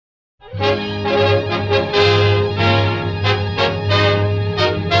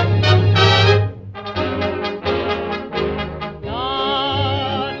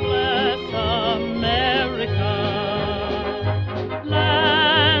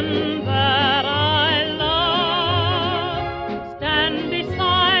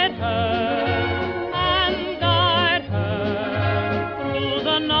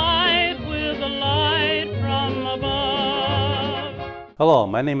Hello,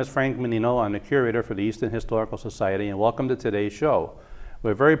 my name is Frank Menino. I'm the curator for the Easton Historical Society, and welcome to today's show.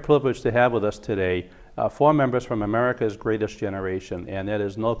 We're very privileged to have with us today 4 members from America's greatest generation, and that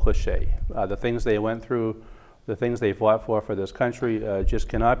is no cliche. The things they went through, the things they fought for this country just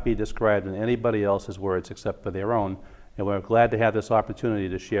cannot be described in anybody else's words except for their own, and we're glad to have this opportunity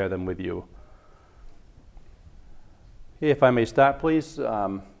to share them with you. Hey, if I may start, please.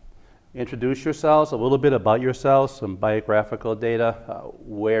 Introduce yourselves, a little bit about yourselves, some biographical data,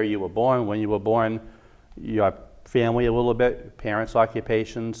 where you were born, when you were born, your family a little bit, parents'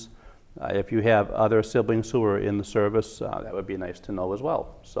 occupations. If you have other siblings who are in the service, that would be nice to know as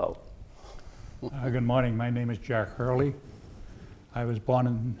well. So, good morning. My name is Jack Hurley. I was born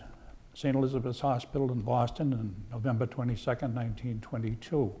in St. Elizabeth's Hospital in Boston on November 22nd,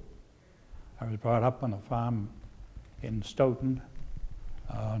 1922. I was brought up on a farm in Stoughton,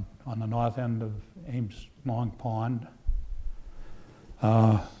 on the north end of Ames Long Pond.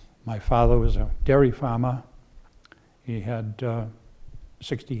 My father was a dairy farmer. He had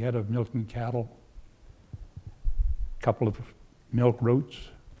 60 head of milking cattle, a couple of milk routes,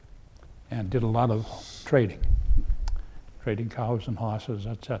 and did a lot of trading cows and horses,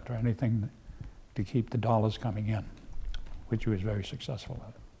 etc., anything to keep the dollars coming in, which he was very successful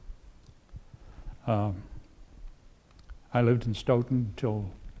at. I lived in Stoughton until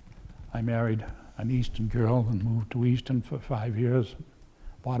I married an Easton girl and moved to Easton for 5 years.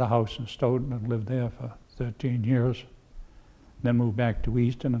 Bought a house in Stoughton and lived there for 13 years. Then moved back to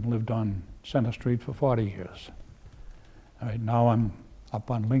Easton and lived on Center Street for 40 years. All right, now I'm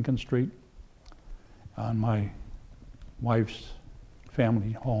up on Lincoln Street on my wife's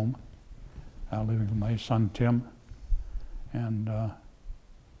family home, living with my son Tim. And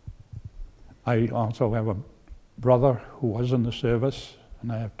I also have a brother who was in the service,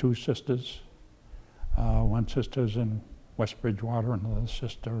 and I have 2 sisters. One sister's in West Bridgewater, and another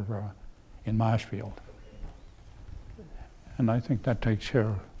sister in Marshfield. And I think that takes care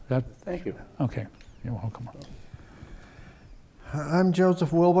of that. thank you. Okay, you're welcome. I'm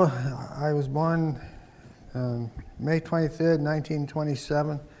Joseph Wilbur. I was born May 23rd,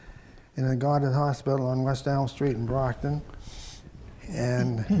 1927 in a Goddard Hospital on West Elm Street in Brockton.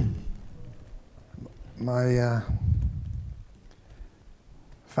 And my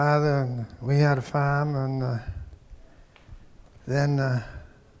father, we had a farm, and then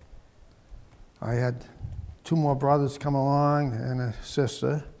I had 2 more brothers come along and a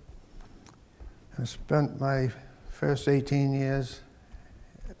sister. I spent my first 18 years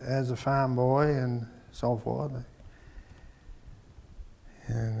as a farm boy and so forth.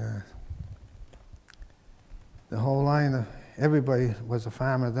 And the whole line of everybody was a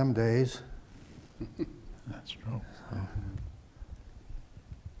farmer them days. That's true. So.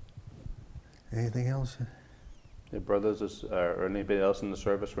 Anything else? Your brothers or anybody else in the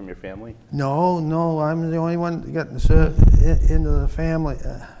service from your family? No, I'm the only one that got into the family,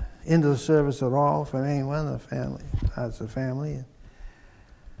 into the service at all from anyone in the family, parts of the family.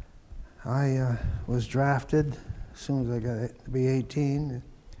 I was drafted as soon as I got to be 18,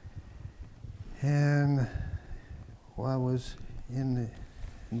 and while I was in the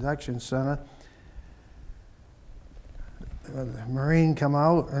induction center, the Marine come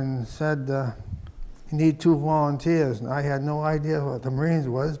out and said, you need 2 volunteers. And I had no idea what the Marines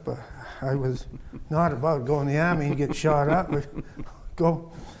was, but I was not about going to the Army and get shot up, but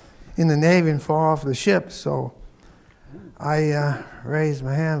go in the Navy and fall off the ship. So I raised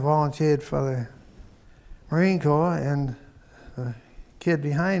my hand, volunteered for the Marine Corps, and the kid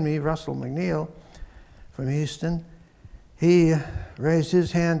behind me, Russell McNeil from Easton, he raised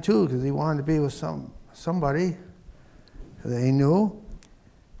his hand too because he wanted to be with somebody they knew.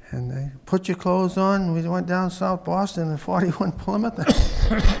 And they put your clothes on, and we went down South Boston in 41 Plymouth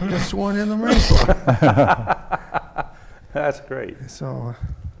and got sworn in the Marine Corps. That's great. So,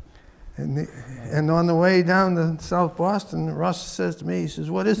 and on the way down to South Boston, Russ says to me, he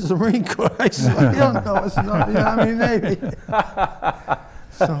says, what is the Marine Corps? I said, I don't know, it's not the Army Navy.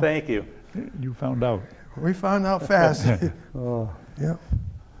 So, thank you. You found out. We found out fast. Oh. Yep.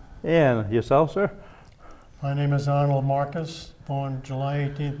 And yourself, sir? My name is Arnold Marcus, born July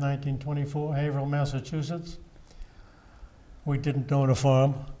 18th, 1924, Haverhill, Massachusetts. We didn't own a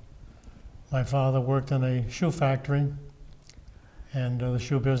farm. My father worked in a shoe factory, and the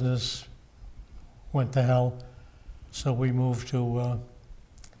shoe business went to hell, so we moved to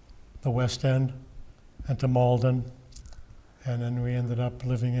the West End and to Malden, and then we ended up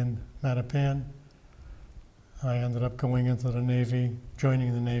living in Mattapan. I ended up going into the Navy,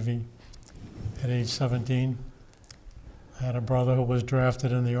 joining the Navy at age 17. I had a brother who was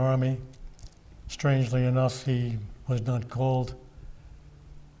drafted in the Army. Strangely enough, he was not called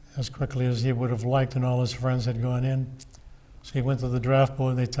as quickly as he would have liked, and all his friends had gone in. So he went to the draft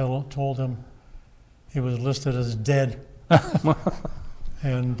board. They told him he was listed as dead.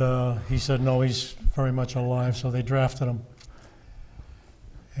 And he said, no, he's very much alive, so they drafted him.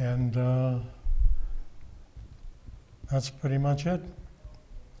 And that's pretty much it.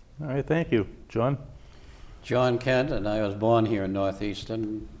 All right, thank you. John? John Kent, and I was born here in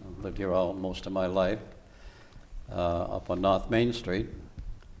Northeastern. Lived here most of my life, up on North Main Street.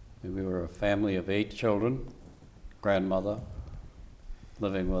 We were a family of 8 children, grandmother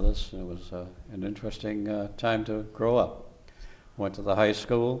living with us. It was an interesting time to grow up. Went to the high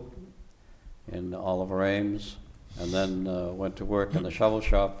school in Oliver Ames, and then went to work in the shovel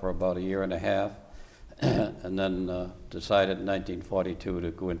shop for about 1.5 years, and then decided in 1942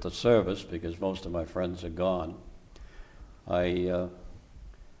 to go into service because most of my friends had gone. I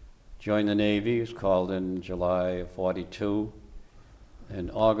joined the Navy, was called in July of 42.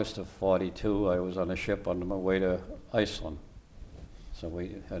 In August of 42, I was on a ship on my way to Iceland. So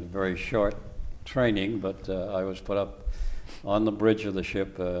we had a very short training, but I was put up on the bridge of the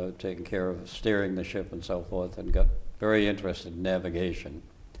ship, taking care of steering the ship and so forth, and got very interested in navigation.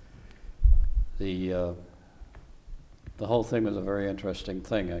 The whole thing was a very interesting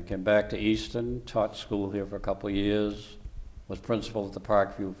thing. I came back to Easton, taught school here for a couple of years, was principal at the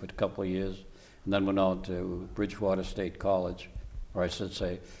Parkview for a couple of years, and then went on to Bridgewater State College, or I should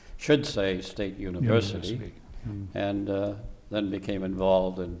say State University. And then became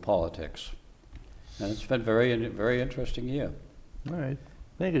involved in politics. And it's been very interesting year. All right.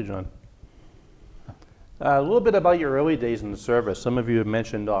 Thank you, John. A little bit about your early days in the service. Some of you have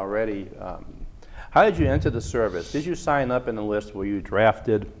mentioned already. How did you enter the service? Did you sign up in the list? Were you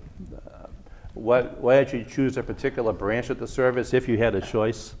drafted? Why did you choose a particular branch of the service if you had a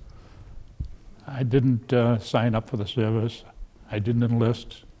choice? I didn't sign up for the service. I didn't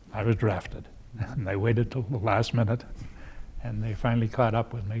enlist. I was drafted. And they waited till the last minute, and they finally caught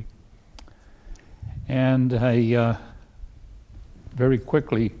up with me. And I very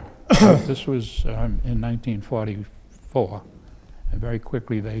quickly, this was in 1944, and very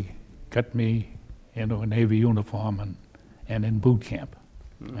quickly they got me into a Navy uniform and in boot camp.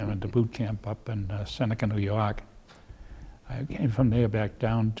 I went to boot camp up in Seneca, New York. I came from there back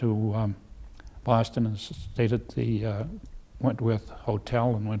down to Boston and stayed at the Wentworth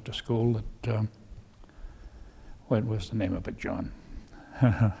Hotel and went to school at, what was the name of it, John?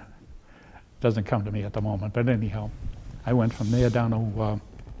 Doesn't come to me at the moment, but anyhow, I went from there down to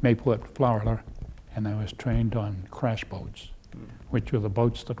Mayport, Florida, and I was trained on crash boats, which were the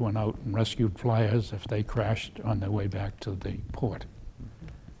boats that went out and rescued flyers if they crashed on their way back to the port.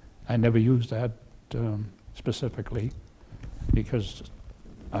 I never used that specifically because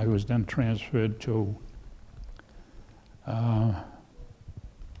I was then transferred to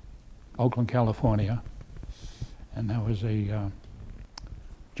Oakland, California, and that was a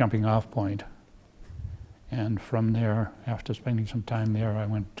jumping off point. And from there, after spending some time there, I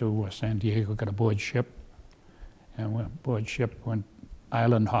went to San Diego, got aboard ship, and went aboard ship, went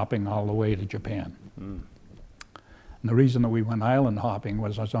island hopping all the way to Japan. And the reason that we went island hopping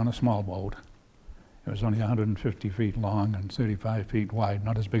was I was on a small boat. It was only 150 feet long and 35 feet wide,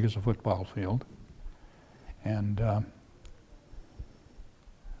 not as big as a football field. And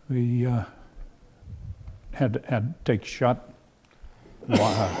we had to take short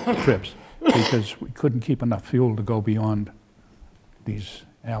trips because we couldn't keep enough fuel to go beyond these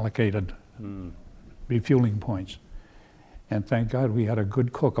allocated refueling points. And thank God we had a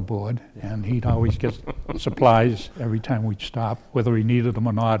good cook aboard, and he'd always get supplies every time we'd stop. Whether he needed them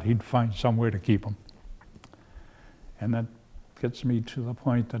or not, he'd find somewhere to keep them. And that gets me to the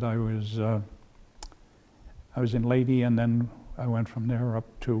point that I was in Leyte, and then I went from there up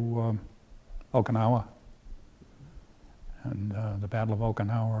to Okinawa. And the Battle of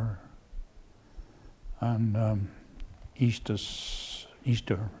Okinawa on Easter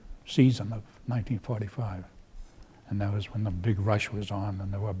season of 1945. And that was when the big rush was on,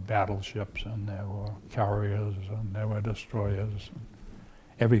 and there were battleships, and there were carriers, and there were destroyers.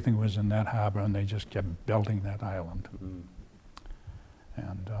 Everything was in that harbor, and they just kept belting that island.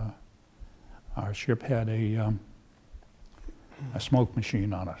 And our ship had a smoke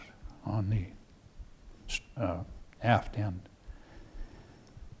machine on it, on the aft end.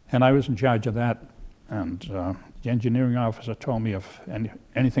 And I was in charge of that, and the engineering officer told me if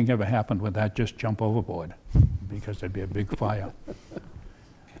anything ever happened with that, just jump overboard, because there'd be a big fire.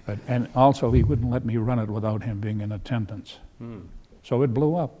 And also, he wouldn't let me run it without him being in attendance. So it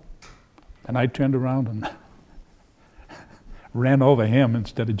blew up. And I turned around and ran over him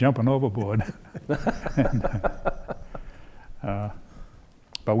instead of jumping overboard. And,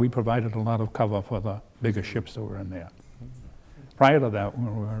 But we provided a lot of cover for the bigger ships that were in there. Prior to that,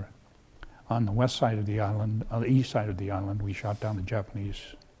 when we were on the west side of the island, on the east side of the island, we shot down the Japanese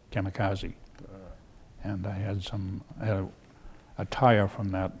kamikaze. And I had a tire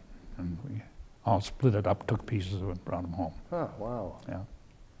from that, and we all split it up, took pieces of it, and brought them home. Huh, wow. Yeah.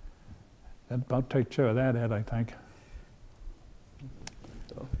 That about takes care of that, Ed, I think.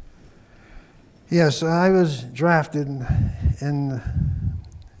 Yes, I was drafted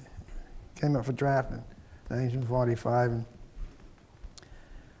came up for draft in 1945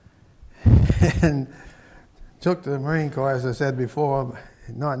 and took the Marine Corps, as I said before,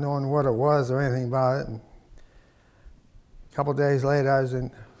 not knowing what it was or anything about it. And a couple of days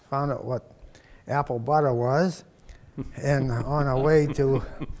later, found out what apple butter was, and on our way to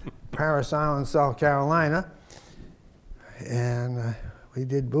Parris Island, South Carolina, and we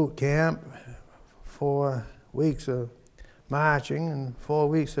did boot camp, 4 weeks of marching and 4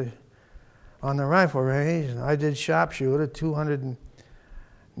 weeks on the rifle range. And I did sharpshooter,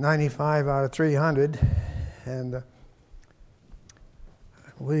 295 out of 300, and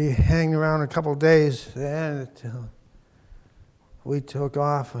we hanged around a couple of days there until we took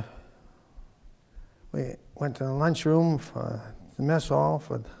off. We went to the lunchroom for the mess hall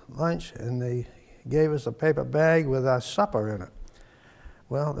for lunch, and they gave us a paper bag with our supper in it.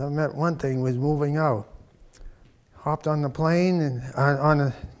 Well, that meant one thing, was moving out. Hopped on the plane and on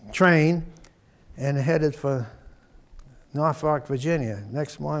a train and headed for Norfolk, Virginia.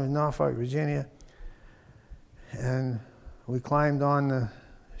 Next morning, Norfolk, Virginia, and we climbed on the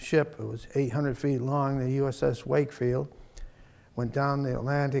ship. It was 800 feet long, the USS Wakefield. Went down the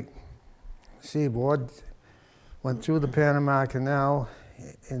Atlantic seaboard, went through the Panama Canal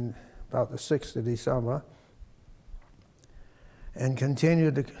in about the 6th of December, and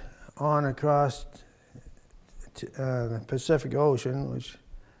continued on across the Pacific Ocean,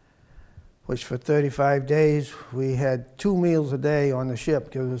 which for 35 days we had 2 meals a day on the ship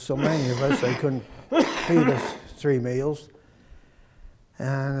because there were so many of us they couldn't feed us 3 meals.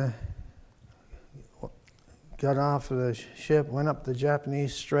 And got off of the ship, went up the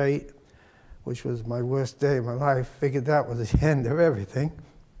Japanese Strait, which was my worst day of my life. Figured that was the end of everything.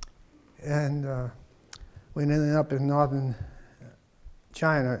 And we ended up in northern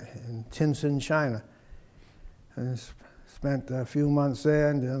China, in Tientsin, China. And spent a few months there,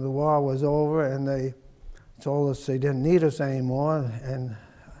 and the war was over, and they told us they didn't need us anymore, and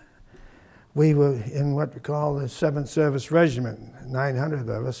we were in what we call the 7th Service Regiment, 900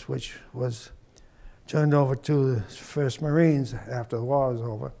 of us, which was turned over to the 1st Marines after the war was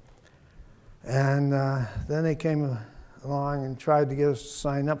over. And then they came along and tried to get us to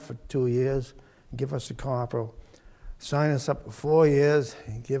sign up for 2 years, and give us a corporal, sign us up for 4 years,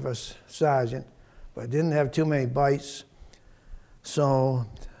 and give us sergeant, but didn't have too many bites. So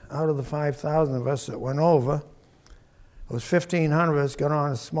out of the 5,000 of us that went over, it was 1,500 of us got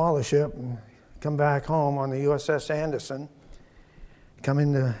on a smaller ship and come back home on the USS Anderson, come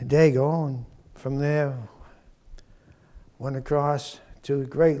into Dago, and from there went across to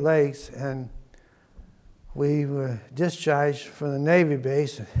Great Lakes, and we were discharged from the Navy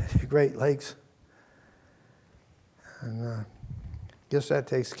base at Great Lakes. And guess that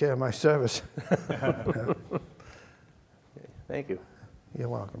takes care of my service. Thank you. You're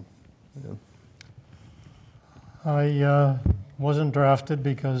welcome. I wasn't drafted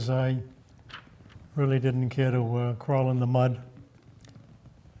because I really didn't care to crawl in the mud.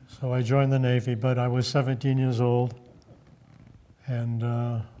 So I joined the Navy, but I was 17 years old, and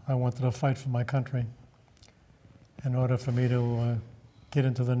I wanted to fight for my country. In order for me to get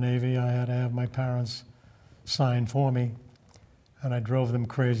into the Navy, I had to have my parents sign for me, and I drove them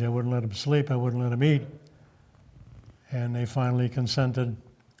crazy. I wouldn't let them sleep, I wouldn't let them eat, and they finally consented,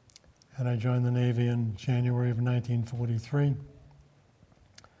 and I joined the Navy in January of 1943.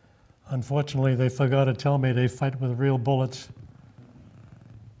 Unfortunately, they forgot to tell me they fight with real bullets.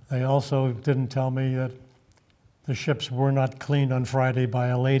 They also didn't tell me that the ships were not cleaned on Friday by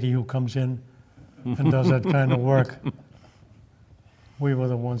a lady who comes in and does that kind of work. We were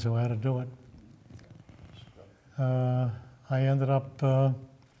the ones who had to do it. I ended up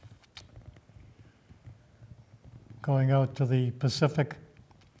going out to the Pacific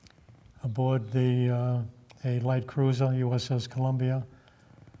aboard a light cruiser, USS Columbia.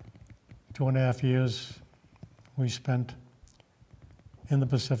 2.5 years we spent in the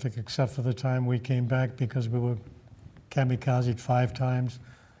Pacific, except for the time we came back because we were kamikazed 5 times,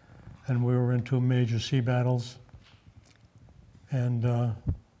 and we were in 2 major sea battles. And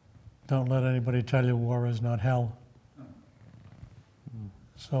don't let anybody tell you war is not hell.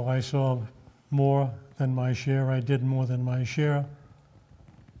 So I saw more than my share. I did more than my share.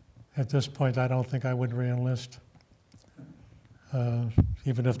 At this point, I don't think I would re-enlist,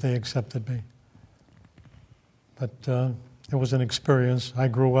 even if they accepted me. But it was an experience. I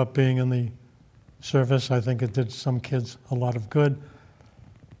grew up being in the service. I think it did some kids a lot of good,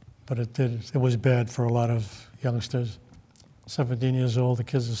 but it was bad for a lot of youngsters. 17 years old, the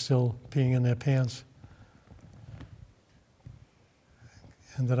kids are still peeing in their pants.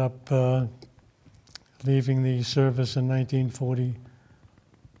 Ended up leaving the service in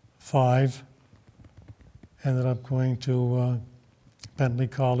 1945. Ended up going to Bentley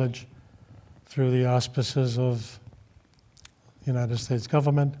College through the auspices of the United States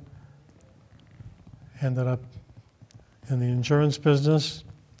government. Ended up in the insurance business.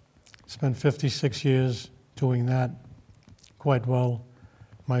 Spent 56 years doing that quite well.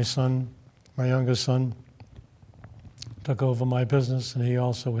 My youngest son, took over my business, and he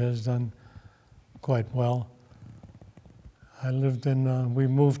also has done quite well. I lived in, we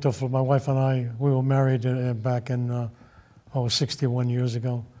moved to, my wife and I, we were married back in, 61 years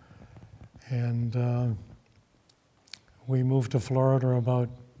ago. And we moved to Florida about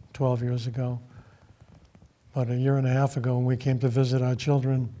 12 years ago. About a year and a half ago, when we came to visit our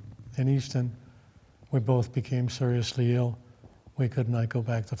children in Easton, we both became seriously ill. We could not go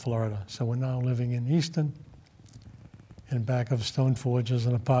back to Florida. So we're now living in Easton. In back of Stone Forge is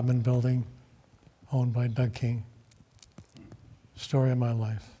an apartment building owned by Doug King. Story of my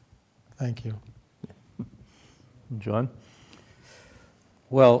life. Thank you. John?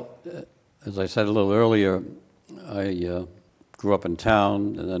 Well, as I said a little earlier, I grew up in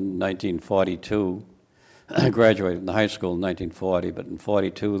town, and then in 1942, I graduated from high school in 1940, but in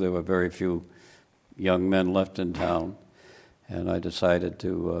 42 there were very few young men left in town, and I decided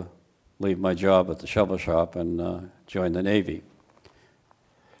to leave my job at the shovel shop and join the Navy.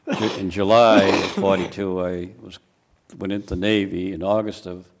 In July of 42, I went into the Navy. In August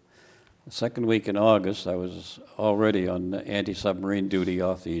of, the second week in August, I was already on anti-submarine duty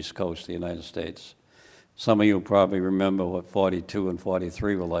off the East Coast of the United States. Some of you probably remember what 42 and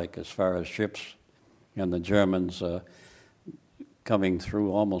 43 were like as far as ships and the Germans coming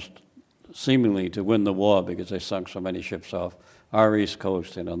through almost seemingly to win the war because they sunk so many ships off our East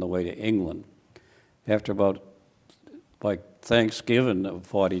Coast and on the way to England. After about, like Thanksgiving of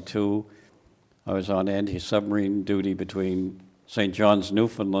 42, I was on anti-submarine duty between St. John's,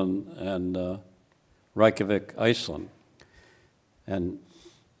 Newfoundland, and Reykjavik, Iceland. And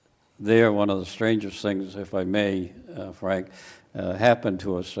there, one of the strangest things, if I may, Frank, happened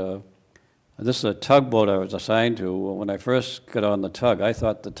to us. This is a tugboat I was assigned to. When I first got on the tug, I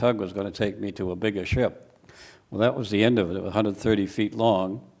thought the tug was going to take me to a bigger ship. Well, that was the end of it. It was 130 feet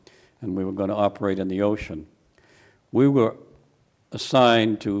long, and we were going to operate in the ocean. We were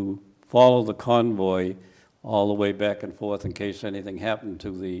assigned to follow the convoy all the way back and forth in case anything happened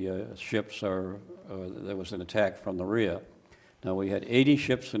to the ships or there was an attack from the rear. Now, we had 80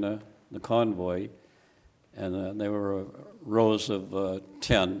 ships in the convoy, and there were rows of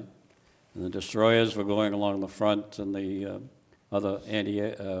 10. And the destroyers were going along the front, and the other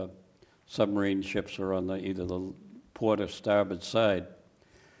anti-submarine ships were on either the port or starboard side.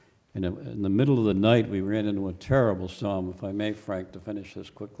 And in the middle of the night, we ran into a terrible storm, if I may, Frank, to finish this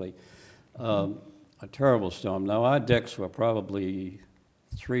quickly. A terrible storm. Now, our decks were probably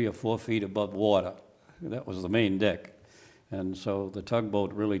 3 or 4 feet above water. That was the main deck. And so the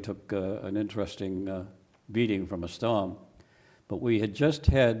tugboat really took an interesting beating from a storm. But we had just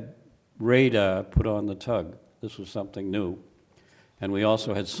had radar put on the tug. This was something new. And we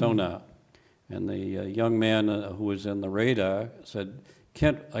also had sonar. And the young man who was in the radar said,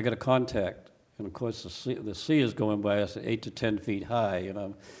 "Kent, I got a contact." And of course, the sea is going by us at 8 to 10 feet high. And I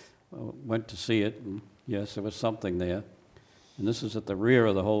went to see it, and yes, there was something there. And this is at the rear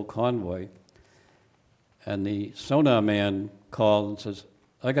of the whole convoy. And the sonar man called and says,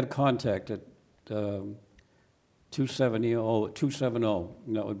 "I got a contact at 270,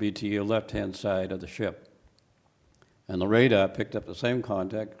 and that would be to your left-hand side of the ship." And the radar picked up the same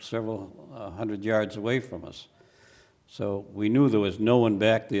contact several hundred yards away from us. So we knew there was no one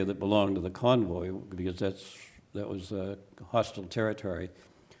back there that belonged to the convoy because that was hostile territory.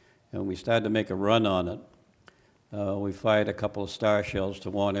 And we started to make a run on it. We fired a couple of star shells to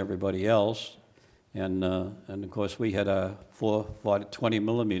warn everybody else. And of course, we had a 20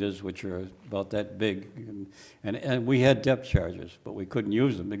 millimeters, which are about that big. And we had depth charges, but we couldn't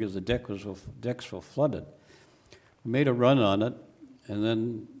use them because the decks were flooded. We made a run on it, and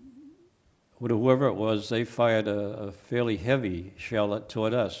then whoever it was, they fired a fairly heavy shell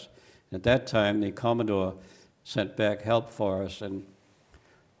toward us. At that time, the Commodore sent back help for us, and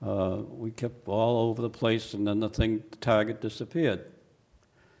we kept all over the place, and then the target disappeared.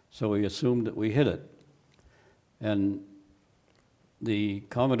 So we assumed that we hit it. And the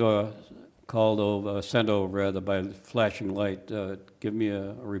Commodore sent over rather by flashing light, give me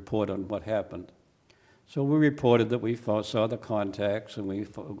a report on what happened. So we reported that we saw the contacts and we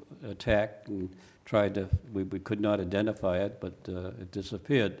attacked and tried to, we could not identify it, but it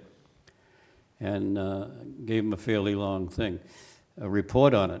disappeared. And gave him a fairly long a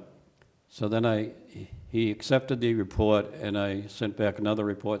report on it. So then he accepted the report, and I sent back another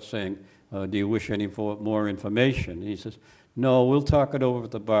report saying, do you wish any more information? And he says, no, we'll talk it over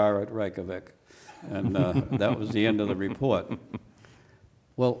at the bar at Reykjavik. And that was the end of the report.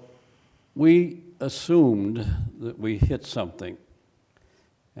 Well, we assumed that we hit something.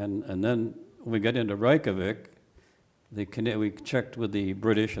 And then when we got into Reykjavik, we checked with the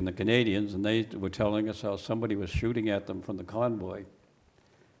British and the Canadians, and they were telling us how somebody was shooting at them from the convoy.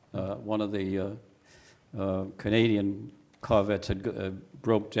 One of the Canadian corvettes had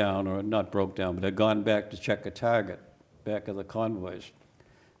broke down, or not broke down, but had gone back to check a target back of the convoys.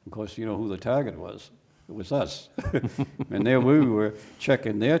 Of course, you know who the target was. It was us. And there we were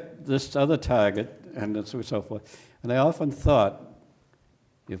checking this other target, and so forth. And I often thought,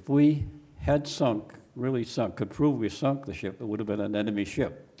 if we had really sunk, could prove we sunk the ship, it would have been an enemy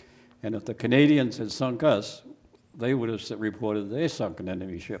ship. And if the Canadians had sunk us, they would have reported they sunk an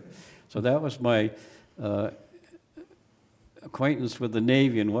enemy ship. So that was my acquaintance with the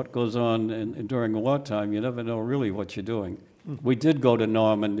Navy and what goes on during wartime. You never know really what you're doing. We did go to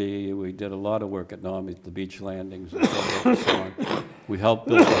Normandy. We did a lot of work at Normandy, the beach landings and so on. We helped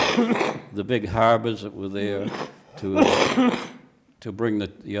build the big harbors that were there to bring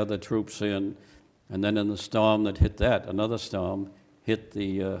the other troops in. And then in the storm that hit another storm hit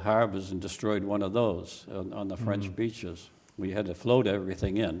the harbors and destroyed one of those on the French beaches. We had to float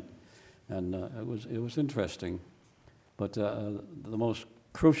everything in, and it was interesting. But the most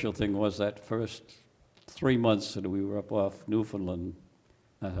crucial thing was that first 3 months that we were up off Newfoundland.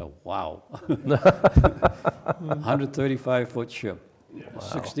 I thought, wow, 135-foot ship, wow.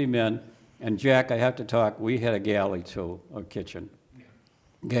 60 men, and Jack, I have to talk. We had a galley too, a kitchen,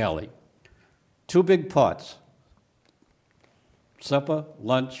 galley, 2 big pots. Supper,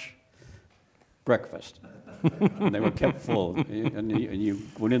 lunch, breakfast. And they were kept full. And you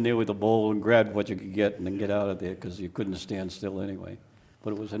went in there with a bowl and grabbed what you could get and then get out of there because you couldn't stand still anyway.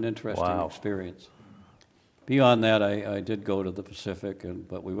 But it was an interesting experience. Beyond that, I did go to the Pacific,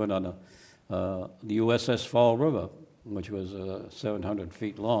 but we went on the USS Fall River, which was 700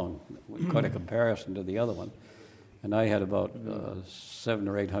 feet long, quite a comparison to the other one. And I had about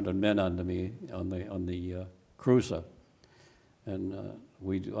 700 or 800 men under me on the cruiser. And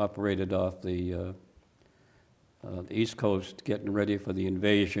we operated off the East Coast, getting ready for the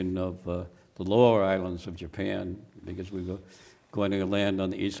invasion of the lower islands of Japan, because we were going to land on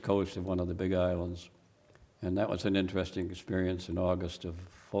the East Coast of one of the big islands. And that was an interesting experience in August of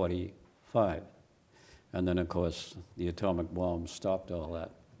 '45. And then, of course, the atomic bomb stopped all that.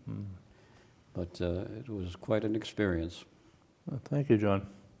 But it was quite an experience. Well, thank you, John.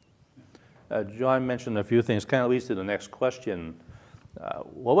 John mentioned a few things, kind of leads to the next question.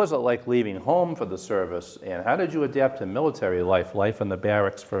 What was it like leaving home for the service, and how did you adapt to military life in the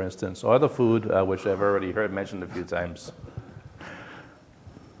barracks, for instance, or the food, which I've already heard mentioned a few times?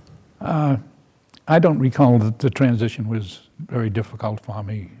 I don't recall that the transition was very difficult for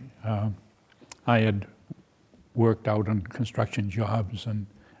me. I had worked out on construction jobs and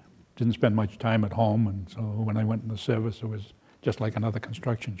didn't spend much time at home, and so when I went in the service, it was just like another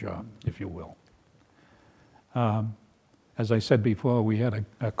construction job, if you will. As I said before, we had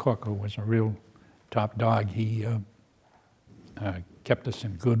a cook who was a real top dog. He kept us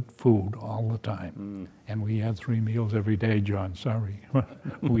in good food all the time. And we had 3 meals every day, John, sorry.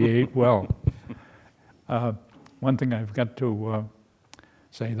 We ate well. One thing I've got to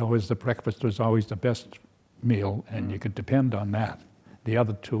say, though, is the breakfast was always the best meal, and you could depend on that. The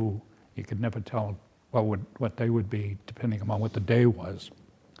other 2, you could never tell what they would be, depending on what the day was.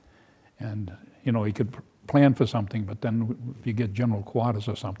 And, you know, you could plan for something, but then if you get general quarters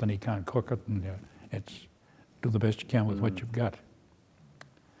or something, you can't cook it, and it's do the best you can with what you've got.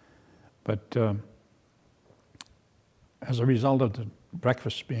 But as a result of the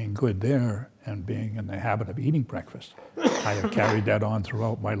breakfast being good there and being in the habit of eating breakfast, I have carried that on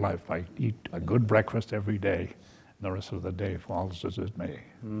throughout my life. I eat a good breakfast every day, and the rest of the day falls as it may.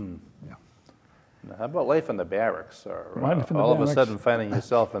 Yeah. Now, how about life in the barracks, or all of a sudden finding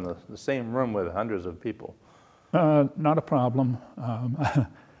yourself in the same room with hundreds of people? Not a problem.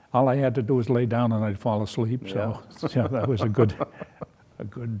 All I had to do was lay down and I'd fall asleep. So yeah, that was a good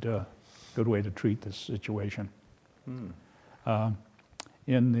way to treat this situation.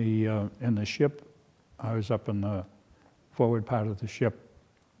 In the ship, I was up in the forward part of the ship.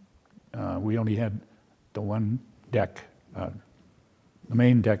 We only had the one deck, the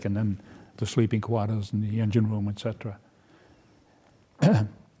main deck, and then the sleeping quarters and the engine room, etc.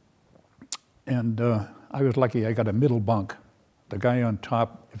 And I was lucky, I got a middle bunk. The guy on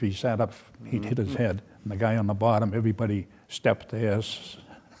top, if he sat up, he'd hit his head. And the guy on the bottom, everybody stepped there,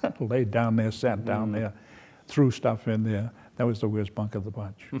 laid down there, sat down there, threw stuff in there. That was the worst bunk of the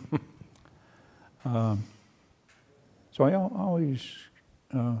bunch. So I always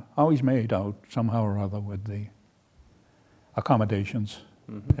made out somehow or other with the accommodations.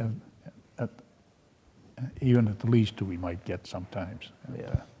 Even at the least we might get sometimes. And,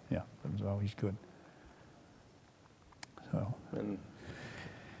 yeah, it was always good. So.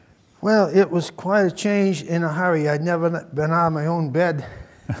 Well, it was quite a change in a hurry. I'd never been out of my own bed.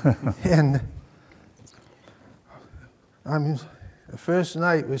 And the first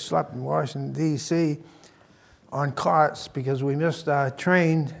night we slept in Washington, D.C. on carts because we missed our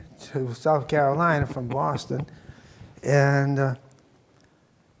train to South Carolina from Boston. And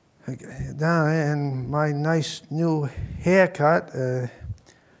down in my nice new haircut,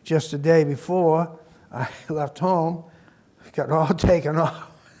 just the day before I left home, got all taken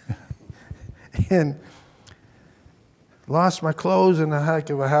off and lost my clothes in a heck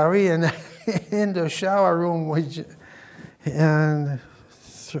of a hurry, and in the shower room and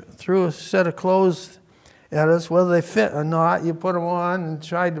threw a set of clothes at us, whether they fit or not. You put them on and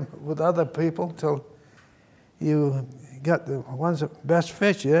tried them with other people till you got the ones that best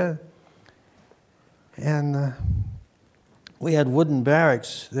fit you. And we had wooden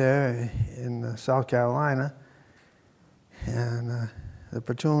barracks there in South Carolina, and the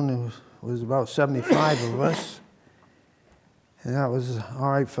platoon was about 75 of us, and that was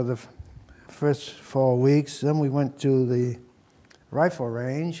all right for the first 4 weeks. Then we went to the rifle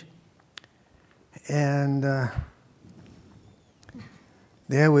range, and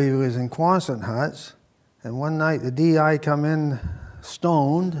there we was in Quonset huts, and one night the DI come in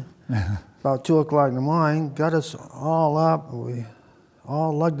stoned about 2 o'clock in the morning, got us all up. We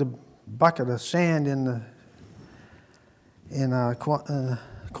all lugged a bucket of sand in our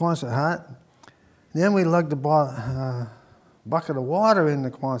Quonset hut. Then we lugged a bucket of water in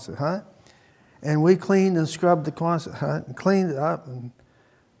the Quonset hut, and we cleaned and scrubbed the Quonset hut and cleaned it up and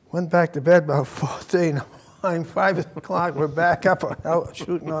went back to bed about 4:30 in the morning. 5 o'clock, we're back up out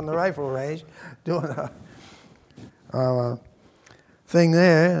shooting on the rifle range, doing our thing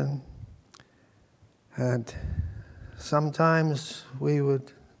there. And sometimes we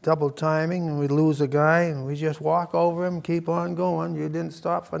would double timing and we'd lose a guy and we just walk over him, keep on going. You didn't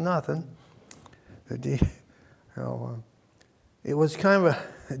stop for nothing. It was kind of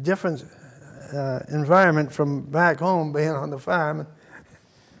a different environment from back home, being on the farm and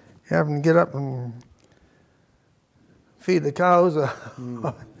having to get up and feed the cows or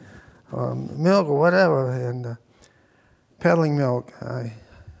milk or whatever, and peddling milk.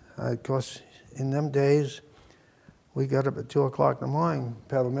 Of course, in them days, we got up at 2 o'clock in the morning,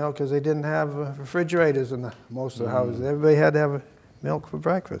 peddle milk, because they didn't have refrigerators in most of the houses. Everybody had to have milk for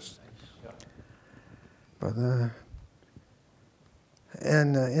breakfast. But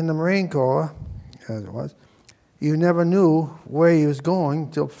and in the Marine Corps, as it was, you never knew where you was going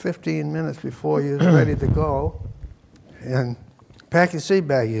until 15 minutes before you was ready to go. And pack your seat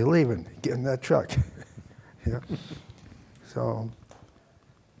bag, you're leaving, get in that truck. Yeah. So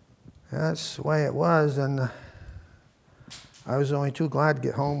that's the way it was, and I was only too glad to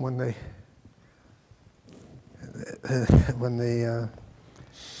get home when they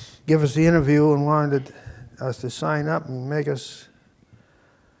give us the interview and wanted us to sign up and make us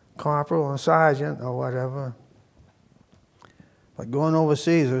corporal or sergeant or whatever. But going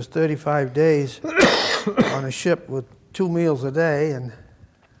overseas, it was 35 days on a ship with 2 meals a day, and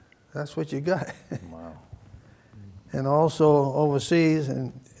that's what you got. Wow. And also overseas,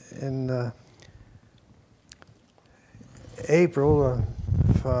 in April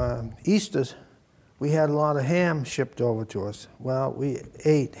for Easter, we had a lot of ham shipped over to us. Well, we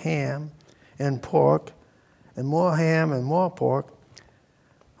ate ham and pork, and more ham and more pork,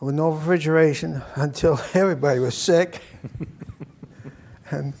 with no refrigeration until everybody was sick.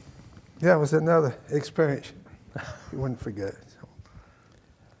 And that was another experience you wouldn't forget. So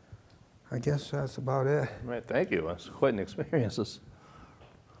I guess that's about it. Right, thank you. That's quite an experience.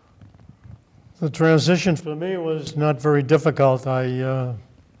 The transition for me was not very difficult. I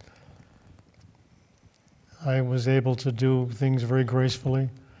was able to do things very gracefully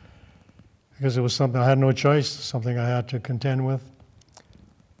because it was something I had no choice, something I had to contend with.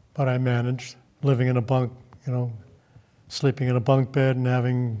 But I managed, living in a bunk, sleeping in a bunk bed and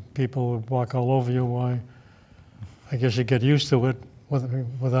having people walk all over you, why, I guess you get used to it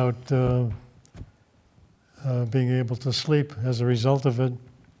without being able to sleep as a result of it.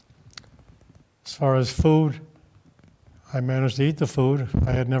 As far as food, I managed to eat the food.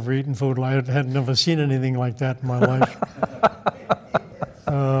 I had never eaten food. I had never seen anything like that in my life.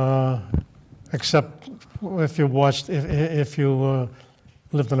 Except if you watched, if you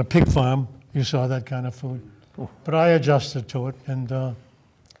lived on a pig farm, you saw that kind of food. But I adjusted to it, and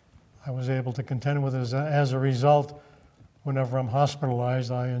I was able to contend with it. As a result, whenever I'm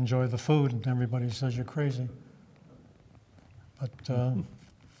hospitalized, I enjoy the food, and everybody says you're crazy. But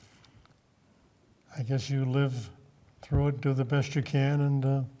I guess you live through it, do the best you can,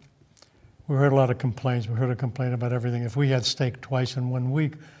 and we heard a lot of complaints. We heard a complaint about everything. If we had steak twice in 1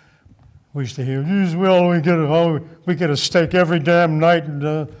 week, we used to hear, well, we get a steak every damn night, and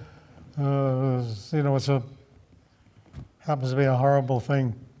you know, happens to be a horrible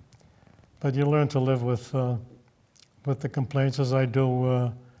thing. But you learn to live with the complaints, as I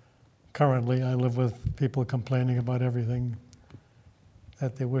do currently. I live with people complaining about everything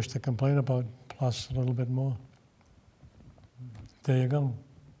that they wish to complain about, plus a little bit more. There you go.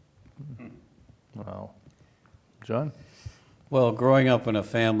 Wow. John? Well, growing up in a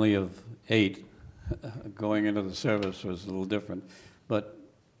family of 8, going into the service was a little different. But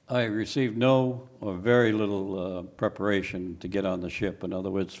I received no or very little preparation to get on the ship. In other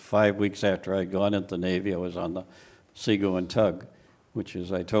words, 5 weeks after I'd gone into the Navy, I was on the Seagoing Tug, which,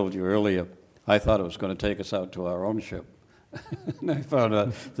 as I told you earlier, I thought it was going to take us out to our own ship. And I found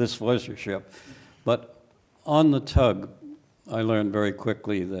out this was your ship. But on the tug, I learned very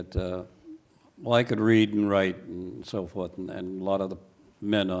quickly that, well, I could read and write and so forth, and a lot of the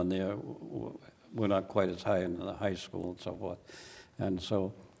men on there were not quite as high in the high school and so forth. And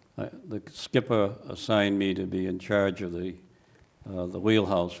so the skipper assigned me to be in charge of the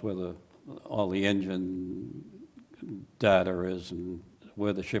wheelhouse where all the engine data is and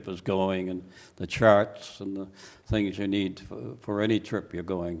where the ship is going and the charts and the things you need for any trip you're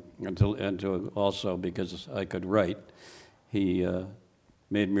going. And also, because I could write, he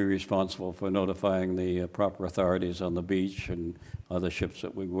made me responsible for notifying the proper authorities on the beach and other ships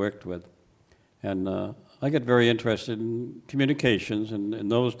that we worked with. And I got very interested in communications, and in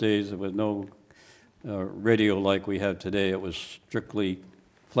those days there was no radio like we have today. It was strictly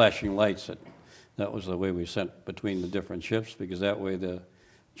flashing lights. That was the way we sent between the different ships, because that way the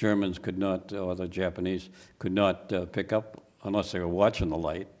Germans could not, or the Japanese, could not pick up unless they were watching the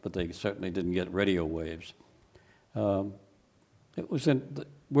light, but they certainly didn't get radio waves. It was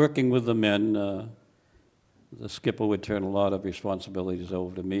working with the men. The skipper would turn a lot of responsibilities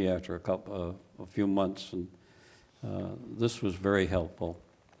over to me after a few months, and this was very helpful.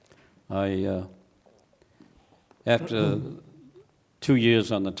 After 2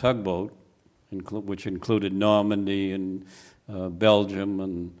 years on the tugboat, which included Normandy and Belgium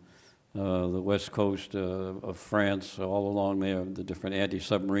and the west coast of France, all along there, the different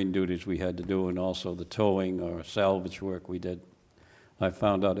anti-submarine duties we had to do, and also the towing or salvage work we did. I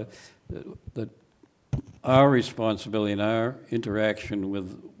found out that our responsibility and our interaction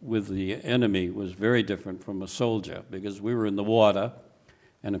with the enemy was very different from a soldier, because we were in the water,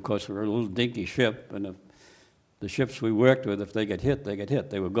 and of course we were a little dinky ship, and if the ships we worked with, if they get hit, they get hit.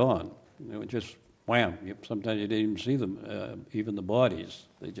 They were gone. They were just wham. Sometimes you didn't even see them, even the bodies.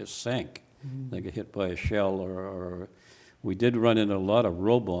 They just sank. They get hit by a shell, or we did run into a lot of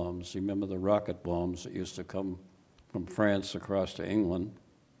row bombs. You remember the rocket bombs that used to come from France across to England,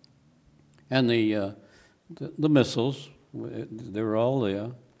 and the missiles. They were all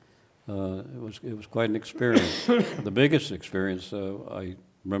there. It was quite an experience. The biggest experience I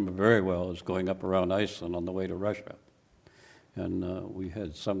remember very well is going up around Iceland on the way to Russia. And we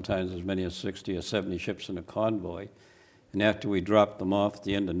had sometimes as many as 60 or 70 ships in a convoy. And after we dropped them off at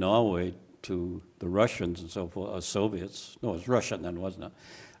the end of Norway to the Russians and so forth, or Soviets, no, it was Russian then, wasn't it?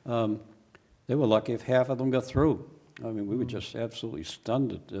 They were lucky if half of them got through. I mean, we were just absolutely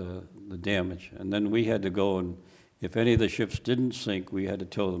stunned at the damage. And then we had to go, and if any of the ships didn't sink, we had to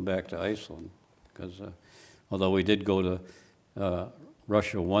tow them back to Iceland. Because although we did go to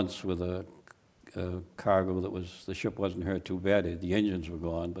Russia once with a cargo that was, the ship wasn't hurt too bad. The engines were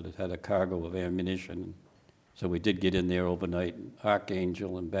gone, but it had a cargo of ammunition. So we did get in there overnight,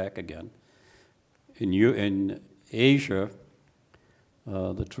 Archangel and back again. In Asia,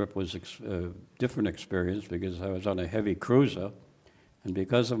 the trip was a different experience, because I was on a heavy cruiser, and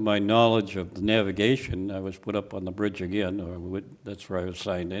because of my knowledge of the navigation, I was put up on the bridge again, or that's where I was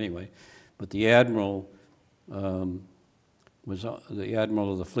assigned anyway. But the admiral the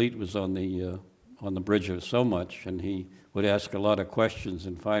admiral of the fleet was on on the bridges so much, and he would ask a lot of questions,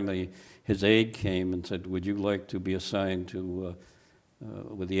 and finally his aide came and said, would you like to be assigned to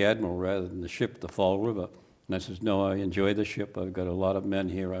with the admiral rather than the ship, the Fall River? And I says, no, I enjoy the ship. I've got a lot of men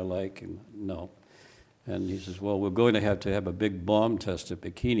here I like, and no. And he says, well, we're going to have a big bomb test at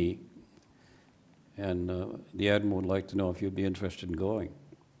Bikini, and the admiral would like to know if you'd be interested in going.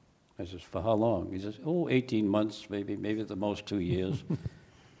 I says, for how long? He says, 18 months, maybe at the most 2 years.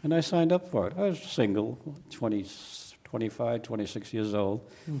 And I signed up for it. I was single, 25, 26 years old.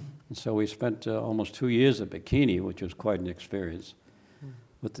 And so we spent almost 2 years at Bikini, which was quite an experience.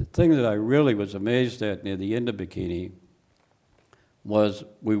 But the thing that I really was amazed at near the end of Bikini was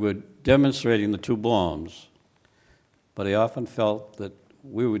we were demonstrating the two bombs, but I often felt that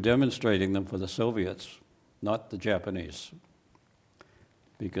we were demonstrating them for the Soviets, not the Japanese,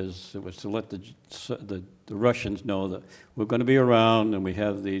 because it was to let the Russians know that we're going to be around and we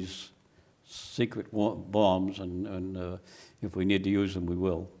have these secret bombs, and if we need to use them, we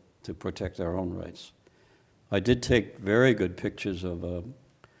will, to protect our own rights. I did take very good pictures of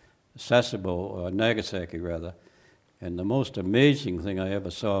Sasebo, or Nagasaki rather, and the most amazing thing I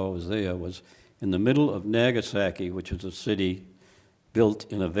ever saw was in the middle of Nagasaki, which is a city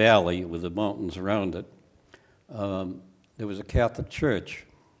built in a valley with the mountains around it. There was a Catholic church,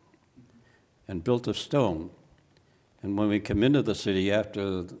 and built of stone. And when we come into the city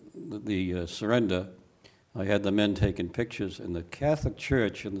after the surrender, I had the men taking pictures, and the Catholic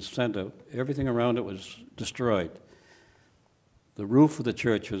church in the center, everything around it was destroyed. The roof of the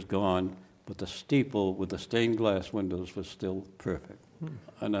church was gone, but the steeple with the stained glass windows was still perfect.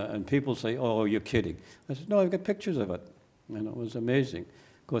 And people say, oh, you're kidding. I said, no, I've got pictures of it. And it was amazing.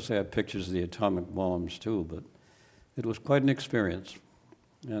 Of course, I have pictures of the atomic bombs, too, but it was quite an experience.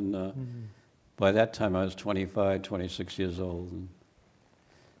 And by that time, I was 25, 26 years old, and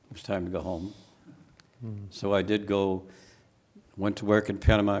it was time to go home. So I did went to work in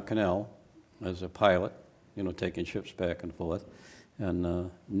Panama Canal as a pilot, taking ships back and forth,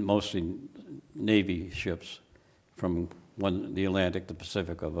 and mostly Navy ships from the Atlantic to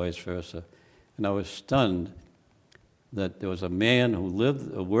Pacific or vice versa. And I was stunned that there was a man who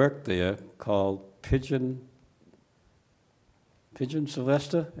worked there called Pigeon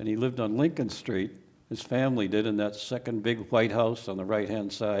Sylvester, and he lived on Lincoln Street. His family did, in that second big white house on the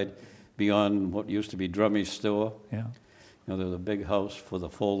right-hand side beyond what used to be Drummy's store. Yeah. There was a big house for the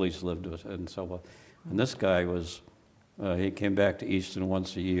Foleys lived with, and so on. And this guy he came back to Easton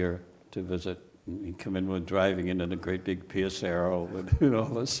once a year to visit. He'd come in driving in a great big Pierce Arrow and all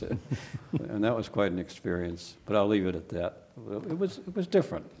this. And that was quite an experience. But I'll leave it at that. It was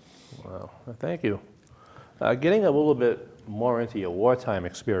different. Wow, thank you. Getting a little bit more into your wartime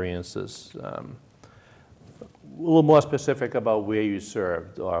experiences, a little more specific about where you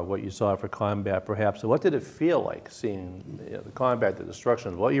served or what you saw for combat, perhaps. What did it feel like seeing the combat, the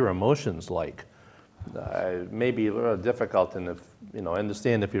destruction? What were your emotions like? It may be a little difficult, and if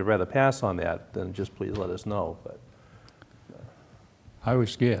understand if you'd rather pass on that, then just please let us know. But I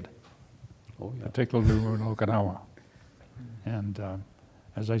was scared, Yeah. particularly when we were in Okinawa. And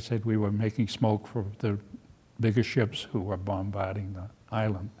as I said, we were making smoke for the bigger ships who were bombarding the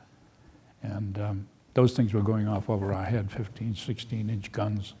island. And those things were going off over our head, 15, 16-inch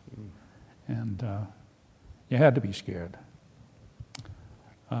guns. And you had to be scared.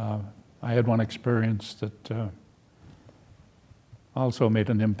 I had one experience that also made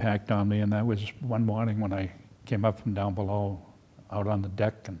an impact on me, and that was one morning when I came up from down below, out on the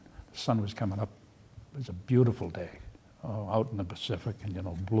deck, and the sun was coming up. It was a beautiful day, out in the Pacific,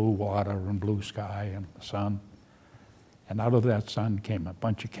 and blue water and blue sky and the sun. And out of that sun came a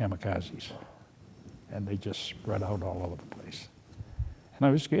bunch of kamikazes, and they just spread out all over the place. And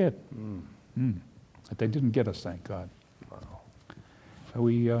I was scared. But they didn't get us, thank God. wow. So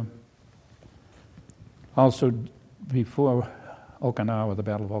we also, before Okinawa, the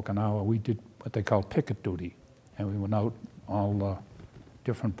Battle of Okinawa, we did what they call picket duty, and we went out all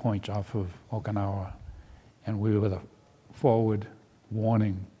different points off of Okinawa, and we were the forward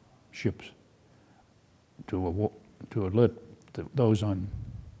warning ships to alert those on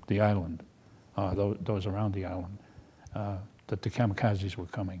the island, those around the island, that the kamikazes were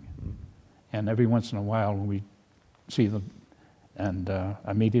coming. And every once in a while, when we see them, and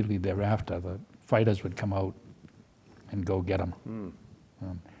immediately thereafter, the fighters would come out and go get them.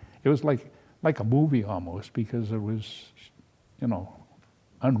 It was like a movie almost, because it was,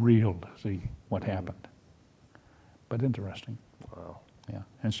 unreal to see what happened. But interesting. Wow. Yeah,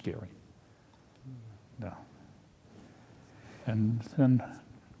 and scary. Yeah. And then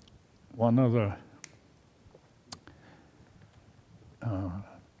one other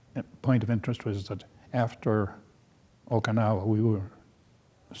point of interest was that after Okinawa, we were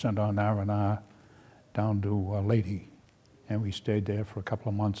sent on R&R down to Leyte, and we stayed there for a couple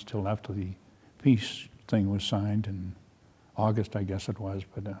of months till after the peace thing was signed in August, I guess it was,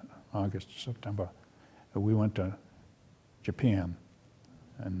 but August, September. We went to Japan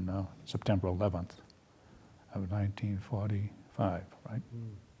on September 11th of 1945, right?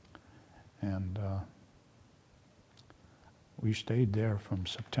 And we stayed there from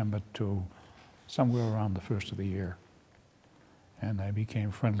September to somewhere around the first of the year. And I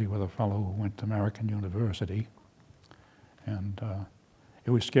became friendly with a fellow who went to American University. And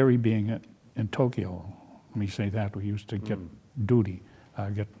it was scary being in Tokyo. Let me say that. We used to get duty,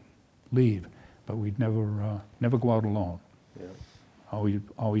 get leave, but we'd never go out alone. Yeah.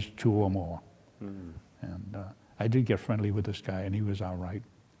 Always two or more. And I did get friendly with this guy, and he was all right.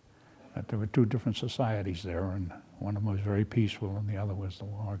 But there were two different societies there, and one of them was very peaceful, and the other was the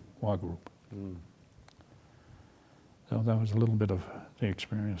war group. So that was a little bit of the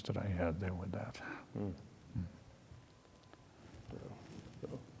experience that I had there with that.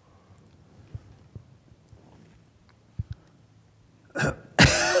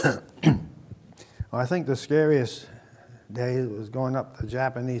 Well, I think the scariest day was going up the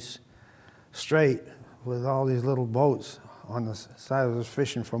Japanese Strait with all these little boats on the side of us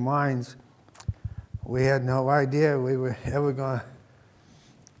fishing for mines. We had no idea we were ever going to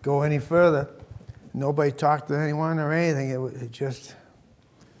go any further. Nobody talked to anyone or anything. It just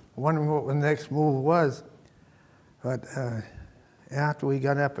wondering what the next move was. But after we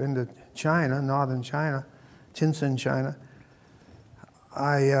got up into China, northern China, Tientsin, China,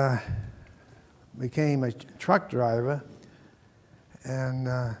 I became a truck driver,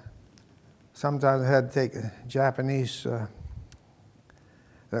 and sometimes I had to take a Japanese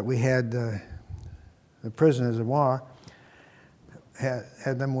that we had the prisoners of war,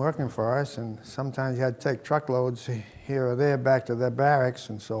 had them working for us, and sometimes you had to take truckloads here or there back to their barracks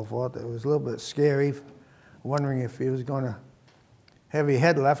and so forth. It was a little bit scary, wondering if he was going to have your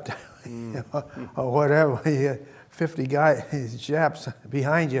head left or whatever. You had 50 guys, Japs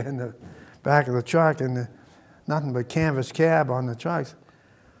behind you in the back of the truck, and nothing but canvas cab on the trucks.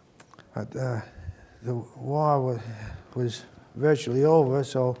 But the war was virtually over,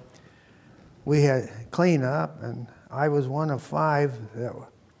 so we had cleanup, and I was one of 5 that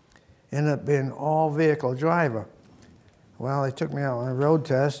ended up being all-vehicle driver. Well, they took me out on a road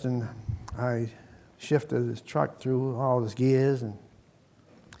test, and I shifted this truck through all his gears, and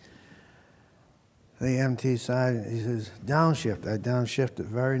the MT side, he says, downshift. I downshifted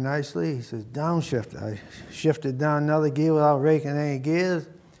very nicely. He says, downshift. I shifted down another gear without raking any gears,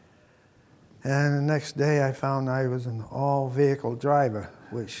 and the next day I found I was an all-vehicle driver,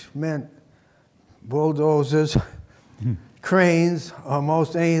 which meant bulldozers, cranes,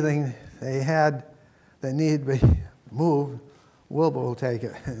 almost anything they had that needed to be moved, Wilbur will take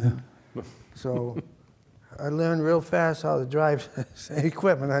it. So I learned real fast how to drive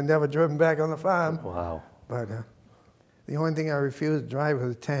equipment. I'd never driven back on the farm. Wow. But the only thing I refused to drive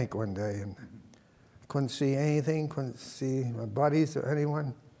was a tank one day, and couldn't see anything, couldn't see my buddies or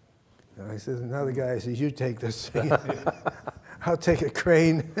anyone. And I said, another guy says, you take this thing. I'll take a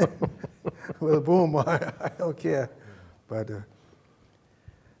crane with a boom on it. I don't care. But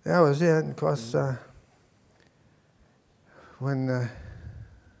that was it. And of course, when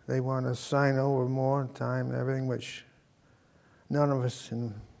they want to sign over more time and everything, which none of us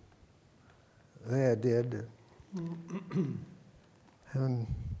in there did. And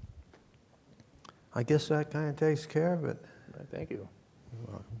I guess that kind of takes care of it. Thank you.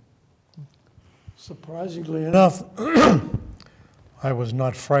 Surprisingly enough, I was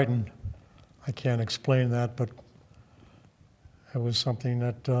not frightened. I can't explain that, but it was something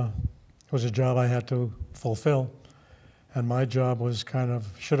that was a job I had to fulfill. And my job was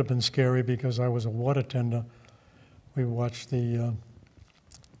should have been scary because I was a water tender. We watched the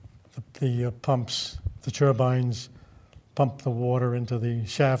pumps, the turbines, pump the water into the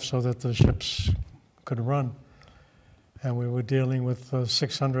shaft so that the ships could run. And we were dealing with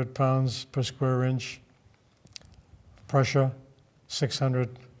 600 pounds per square inch pressure,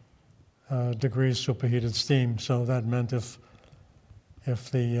 600 degrees superheated steam. So that meant if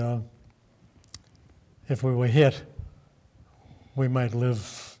we were hit, we might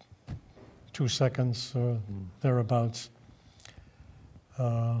live 2 seconds or thereabouts.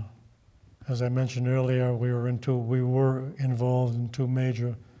 As I mentioned earlier, we were involved in 2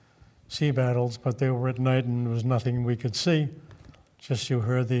 major sea battles, but they were at night and there was nothing we could see. Just you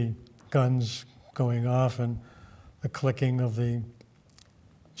heard the guns going off and the clicking of the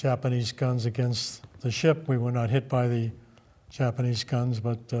Japanese guns against the ship. We were not hit by the Japanese guns,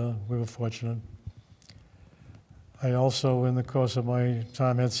 but we were fortunate. I also, in the course of my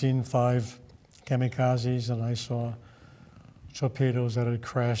time, had seen 5 kamikazes, and I saw torpedoes that had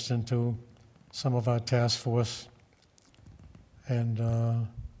crashed into some of our task force, and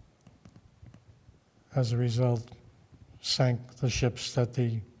as a result, sank the ships that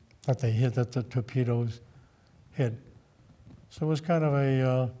the torpedoes hit. So it was kind of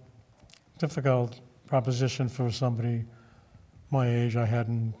a difficult proposition for somebody my age. I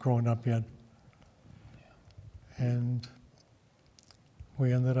hadn't grown up yet. And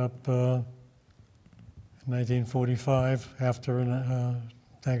we ended up in 1945, after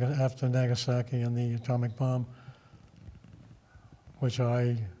Nagasaki and the atomic bomb, which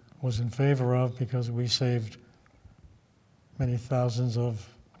I was in favor of because we saved many thousands of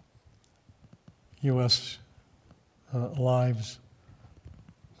U.S. Lives,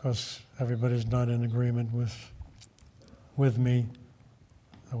 because everybody's not in agreement with me.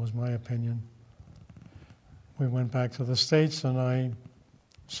 That was my opinion. We went back to the States, and I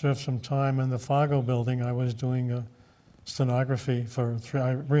served some time in the Fargo building. I was doing stenography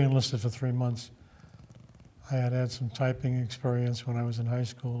I re-enlisted for 3 months. I had some typing experience when I was in high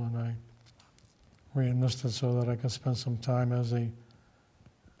school, and I re-enlisted so that I could spend some time as a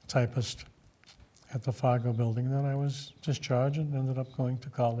typist at the Fargo building. Then I was discharged and ended up going to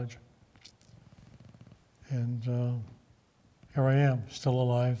college. And here I am, still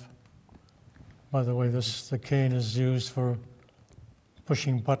alive. By the way, the cane is used for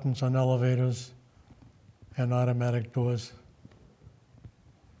pushing buttons on elevators and automatic doors.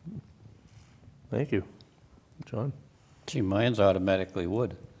 Thank you. John? Gee, mine's automatically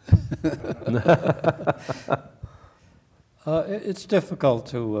wood. It's difficult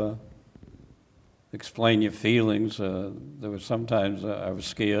to explain your feelings. There were sometimes I was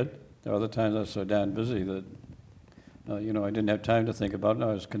scared. There were other times I was so damn busy that I didn't have time to think about it.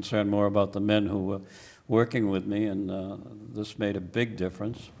 I was concerned more about the men who were working with me, and this made a big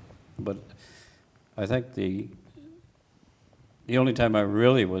difference. But I think the only time I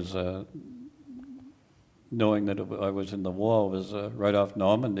really was knowing that I was in the war was right off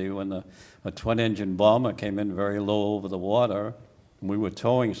Normandy, when a twin-engine bomber came in very low over the water, and we were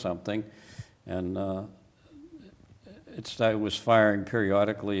towing something, and it was firing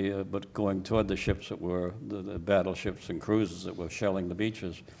periodically, but going toward the ships that were the battleships and cruisers that were shelling the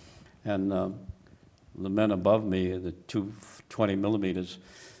beaches. And the men above me, the 20 millimeters,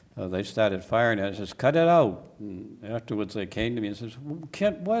 they started firing at us. I says, "Cut it out." And afterwards they came to me and says,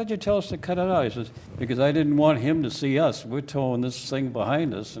 "Kent, why did you tell us to cut it out?" He says, "Because I didn't want him to see us. We're towing this thing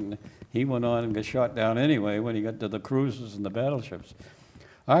behind us." And he went on and got shot down anyway when he got to the cruisers and the battleships.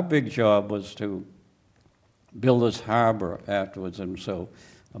 Our big job was to build this harbor afterwards, and so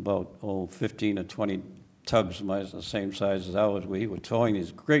about 15 or 20 tugs, the same size as ours, we were towing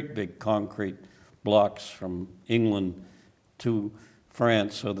these great big concrete blocks from England to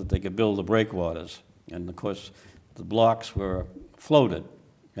France so that they could build the breakwaters. And of course, the blocks were floated,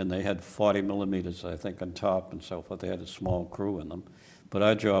 and they had 40 millimeters, I think, on top and so forth. They had a small crew in them. But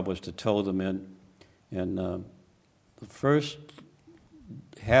our job was to tow them in. And the first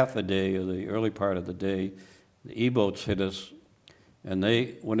half a day, or the early part of the day, the E-boats hit us, and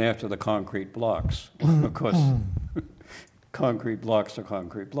they went after the concrete blocks. Of course, concrete blocks are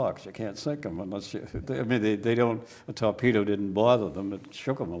concrete blocks. You can't sink them unless they don't, a torpedo didn't bother them. It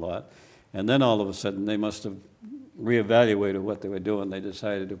shook them a lot. And then all of a sudden, they must have reevaluated what they were doing. They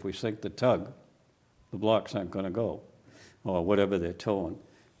decided if we sink the tug, the blocks aren't going to go, or whatever they're towing.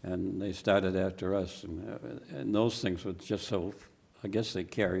 And they started after us. And those things were just so, I guess they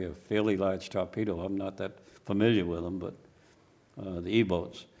carry a fairly large torpedo. I'm not that familiar with them, but the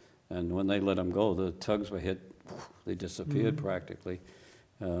E-boats. And when they let them go, the tugs were hit, they disappeared practically.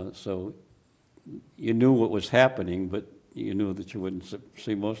 So you knew what was happening, but you knew that you wouldn't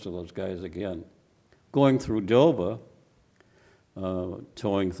see most of those guys again. Going through Dover,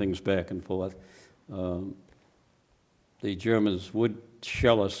 towing things back and forth, the Germans would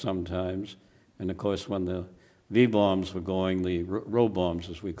shell us sometimes, and of course when the V-bombs were going, the row bombs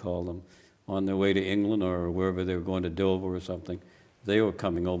as we call them, on their way to England or wherever they were going to Dover or something, they were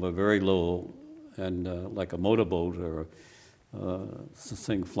coming over very low and like a motorboat or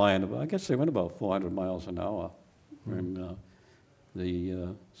thing flying about. I guess they went about 400 miles an hour. And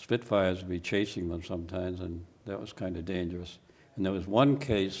the Spitfires would be chasing them sometimes, and that was kind of dangerous. And there was one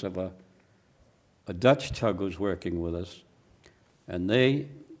case of a Dutch tug was working with us, and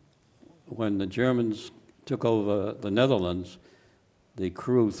when the Germans took over the Netherlands, the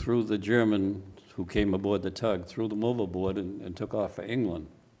crew threw the German who came aboard the tug, threw them overboard and took off for England.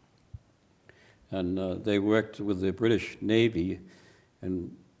 and they worked with the British Navy,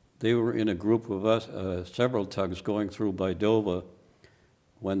 and they were in a group of us, several tugs going through by Dover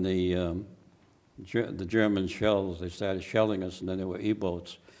when the German shells, they started shelling us, and then there were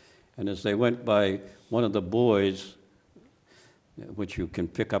E-boats. And as they went by one of the buoys, which you can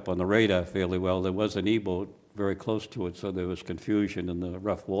pick up on the radar fairly well, there was an E-boat very close to it, so there was confusion in the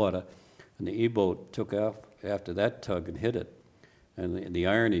rough water. And the E-boat took off after that tug and hit it. And the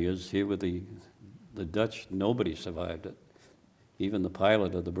irony is, here with the Dutch, nobody survived it. Even the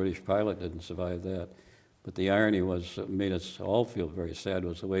pilot, or the British pilot, didn't survive that. But the irony was, it made us all feel very sad,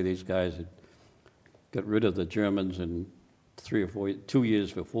 was the way these guys had got rid of the Germans in 2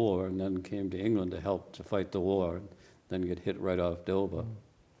 years before, and then came to England to help to fight the war, and then get hit right off Dover.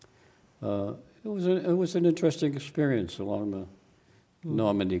 It was an interesting experience along the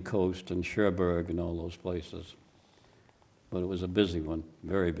Normandy coast and Cherbourg and all those places. But it was a busy one,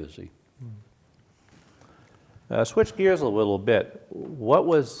 very busy. Switch gears a little bit. What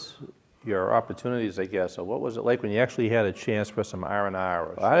was your opportunities, I guess, or what was it like when you actually had a chance for some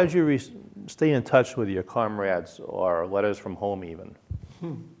R&R? How did you stay in touch with your comrades or letters from home even?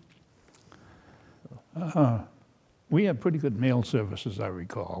 We had pretty good mail service, as I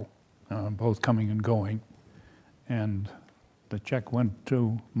recall, both coming and going. And the check went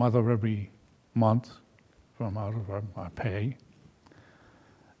to Mother every month from out of our pay.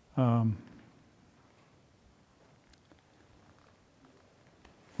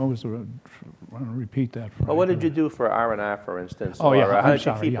 What was the, I want to repeat that. Well, what did you do for R&R, for instance? Oh, yeah, or how I'm did you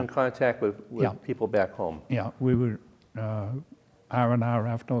sorry, keep yeah. in contact with Yeah. people back home? Yeah, we were R&R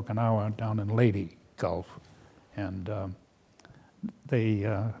after Okinawa down in Leyte Gulf, and they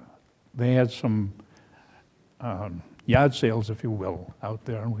had some yard sales, if you will, out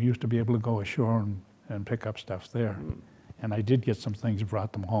there, and we used to be able to go ashore and pick up stuff there. And I did get some things,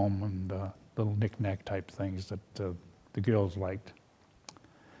 brought them home, and little knick-knack type things that the girls liked.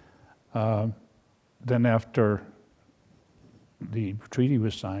 Then after the treaty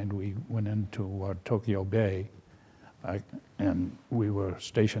was signed, we went into Tokyo Bay, and we were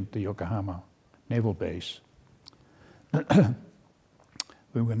stationed at the Yokohama Naval Base.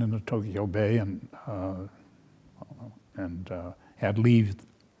 We went into Tokyo Bay and had leave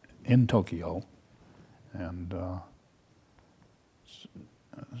in Tokyo, and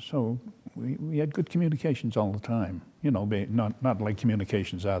so we had good communications all the time. You know, not like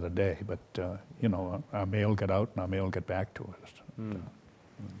communications are today, but you know, our mail got out and our mail got back to us.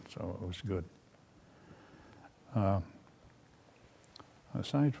 So it was good.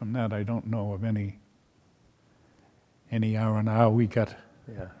 Aside from that, I don't know of any R&R we got.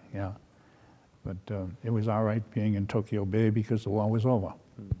 Yeah. But it was all right being in Tokyo Bay because the war was over.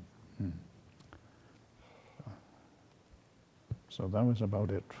 So that was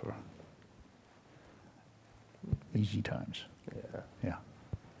about it for easy times. Yeah.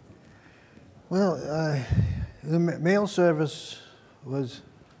 Well, the mail service was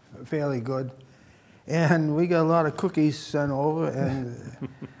fairly good, and we got a lot of cookies sent over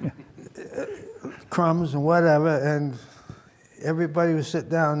and crumbs and whatever, and everybody would sit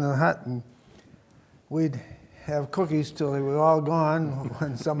down in the hut and we'd have cookies till they were all gone.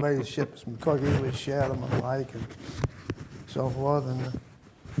 When somebody shipped some cookies, we'd share them alike and so forth. And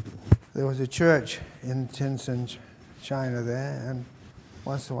there was a church in Tientsin, China there, and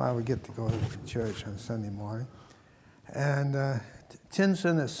once in a while we get to go to church on Sunday morning. And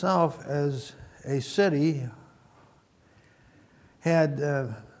Tientsin itself, as a city,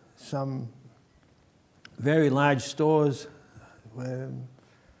 had some very large stores, 4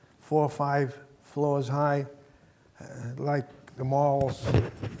 or 5 floors high, like the malls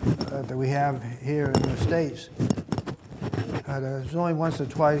that we have here in the States. It was only once or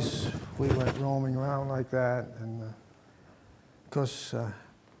twice we went roaming around like that, and of course,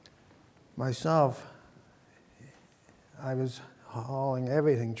 myself, I was hauling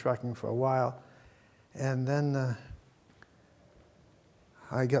everything, trucking for a while, and then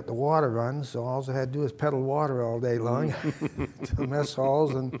I got the water runs, so all I had to do was pedal water all day long to the mess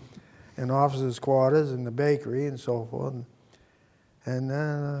halls and officers' quarters and the bakery and so forth. And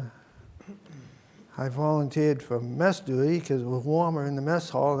then I volunteered for mess duty because it was warmer in the mess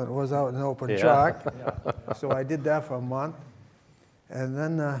hall than it was out in an open truck. So I did that for a month. And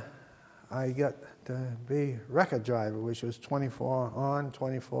then I got to be record driver, which was 24 on,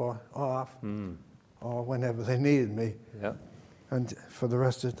 24 off, or whenever they needed me. And for the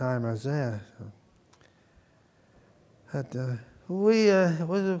rest of the time I was there. So it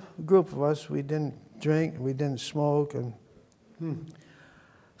was a group of us. We didn't drink, we didn't smoke, and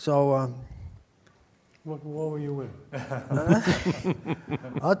so What war were you in?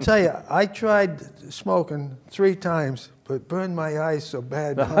 I'll tell you, I tried smoking 3 times, but burned my eyes so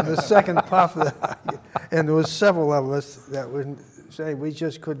bad on the second puff, and there was several of us that would say we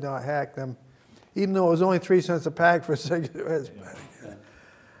just could not hack them, even though it was only 3 cents a pack for cigarettes. Yeah.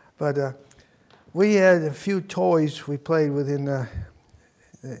 But we had a few toys we played with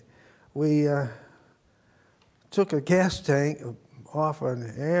we took a gas tank off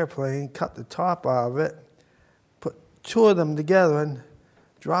an airplane, cut the top out of it, put 2 of them together and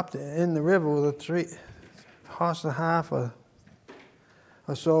dropped it in the river with a 3.5 horse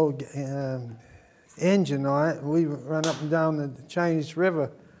or so engine on it. We ran up and down the Chinese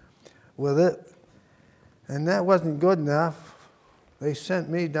River with it, and that wasn't good enough. They sent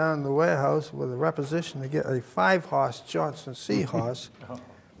me down to the warehouse with a requisition to get a 5-horse Johnson Seahorse.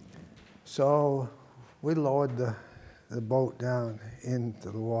 So we lowered the boat down into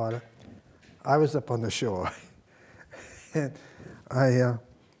the water. I was up on the shore, and I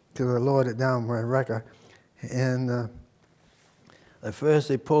lowered it down my wrecker, and at first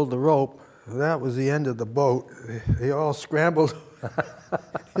they pulled the rope. That was the end of the boat. They all scrambled.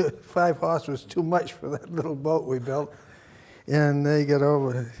 5 horse was too much for that little boat we built, and they got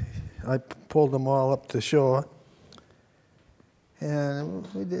over. I pulled them all up to shore, and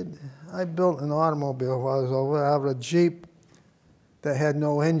we did. I built an automobile while I was over out of a Jeep that had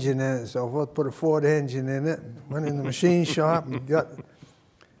no engine in it, so I put a Ford engine in it, went in the machine shop and got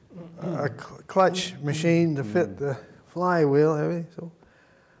a clutch machine to fit the flywheel and everything. So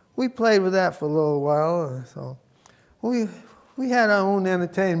we played with that for a little while. So we had our own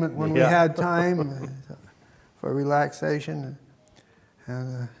entertainment when we had time for relaxation.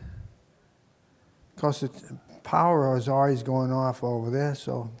 And of course, the power was always going off over there,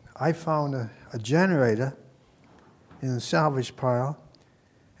 so I found a generator in the salvage pile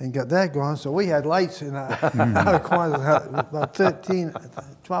and got that going. So we had lights in our corners, about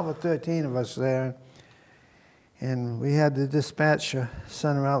 12 or 13 of us there. And we had the dispatcher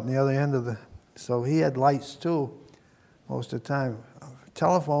center out on the other end of so he had lights too most of the time.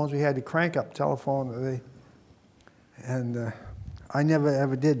 Telephones, we had to crank up telephone. And I never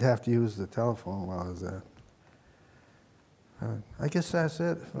ever did have to use the telephone while I was there. I guess that's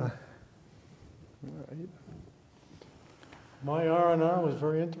it. My R&R was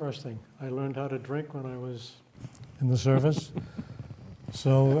very interesting. I learned how to drink when I was in the service.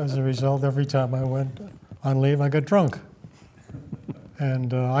 So as a result, every time I went on leave, I got drunk.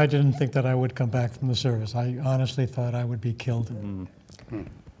 And I didn't think that I would come back from the service. I honestly thought I would be killed. Mm-hmm.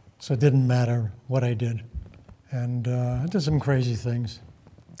 So it didn't matter what I did. And I did some crazy things.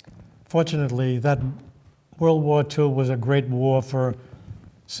 Fortunately, that World War II was a great war for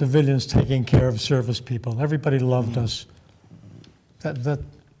civilians taking care of service people. Everybody loved us. That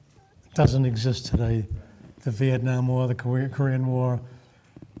doesn't exist today. The Vietnam War, the Korean War,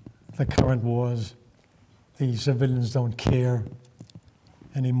 the current wars, the civilians don't care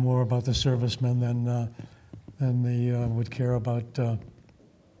any more about the servicemen than they would care about a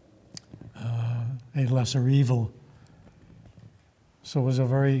lesser evil. So it was a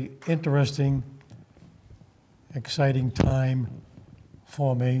very interesting, exciting time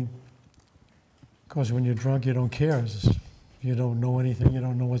for me. Of course, when you're drunk, you don't care. You don't know anything, you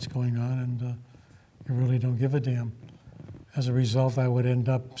don't know what's going on, and you really don't give a damn. As a result, I would end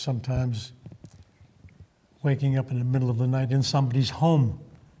up sometimes waking up in the middle of the night in somebody's home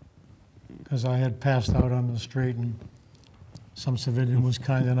because I had passed out on the street and some civilian was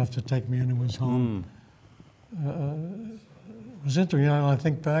kind enough to take me into his home. It was interesting. I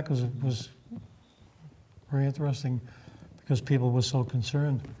think back, it was very interesting because people were so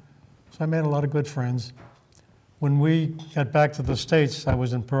concerned. So I made a lot of good friends. When we got back to the States, I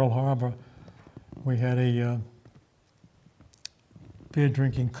was in Pearl Harbor. We had a beer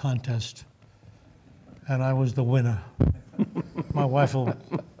drinking contest, and I was the winner. My wife will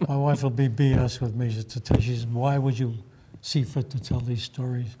be BS with me. She says, "Why would you see fit to tell these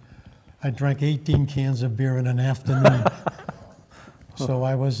stories?" I drank 18 cans of beer in an afternoon, so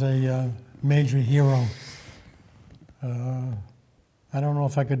I was a major hero. I don't know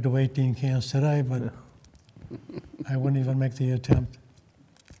if I could do 18 cans today, but I wouldn't even make the attempt.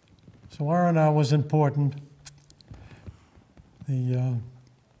 So R&R was important. A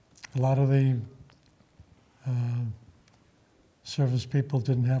lot of the service people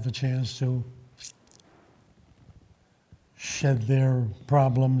didn't have a chance to shed their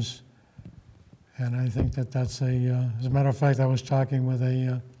problems, and I think that's as a matter of fact, I was talking with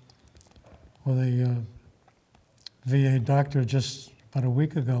a VA doctor just about a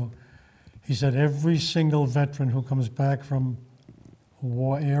week ago. He said every single veteran who comes back from a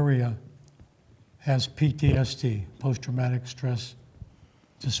war area has PTSD, post-traumatic stress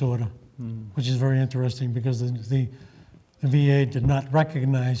disorder, which is very interesting because the VA did not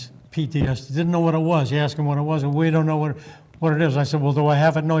recognize PTSD, didn't know what it was. You ask them what it was, and we don't know what it is. I said, well, do I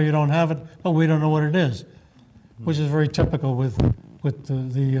have it? No, you don't have it. Well, we don't know what it is, which is very typical with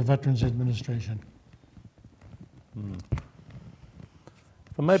the Veterans Administration.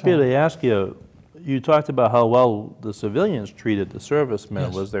 If I might be able to ask you, you talked about how well the civilians treated the servicemen.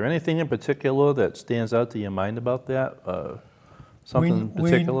 Yes. Was there anything in particular that stands out to your mind about that? Something in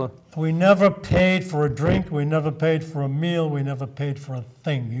particular? We never paid for a drink, we never paid for a meal, we never paid for a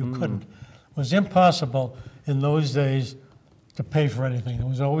thing. You couldn't. It was impossible in those days to pay for anything. There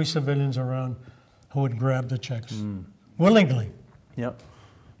was always civilians around who would grab the checks willingly. Yep.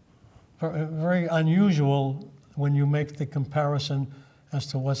 Very unusual when you make the comparison as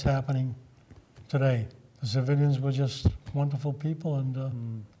to what's happening today. The civilians were just wonderful people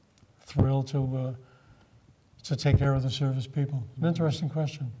and thrilled to take care of the service people. An interesting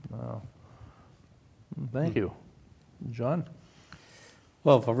question. Wow. Thank you. John?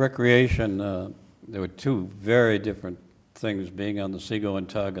 Well, for recreation, there were two very different things, being on the seagoing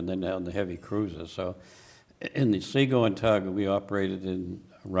tug and then on the heavy cruiser. So in the seagoing tug, we operated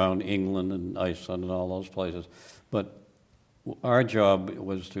around England and Iceland and all those places. But our job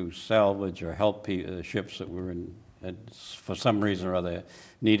was to salvage or help ships that were for some reason or other,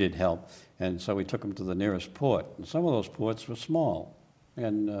 needed help. And so we took them to the nearest port. And some of those ports were small.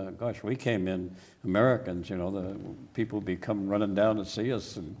 And gosh, we came in, Americans, you know, the people would come running down to see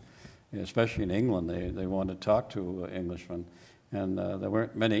us, and especially in England, they wanted to talk to Englishmen. And there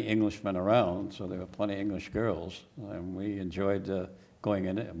weren't many Englishmen around, so there were plenty of English girls. And we enjoyed going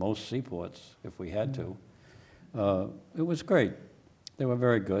in at most seaports if we had to. It was great. They were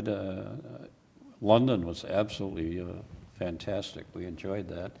very good. London was absolutely fantastic. We enjoyed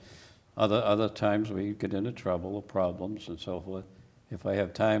that. Other times we get into trouble or problems and so forth. If I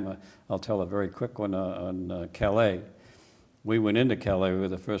have time, I'll tell a very quick one on Calais. We went into Calais. We were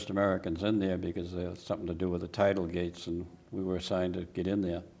the first Americans in there because there was something to do with the tidal gates, and we were assigned to get in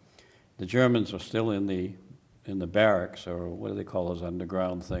there. The Germans were still in the barracks, or what do they call those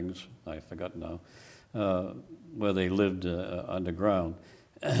underground things? I forgot now. Where they lived underground.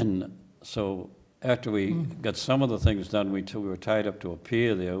 And so after we got some of the things done, we were tied up to a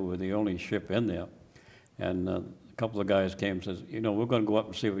pier there. We were the only ship in there. And a couple of guys came and says, you know, we're going to go up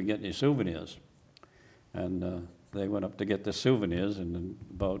and see if we can get any souvenirs. And they went up to get the souvenirs, and then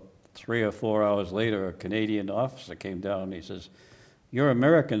about 3 or 4 hours later, a Canadian officer came down and he says, you're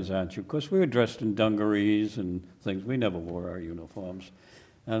Americans, aren't you? Of course, we were dressed in dungarees and things. We never wore our uniforms.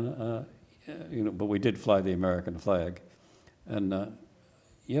 And you know, but we did fly the American flag. And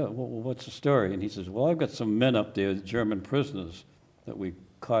yeah, well, what's the story? And he says, well, I've got some men up there, German prisoners, that we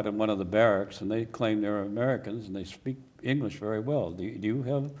caught in one of the barracks, and they claim they're Americans, and they speak English very well. Do you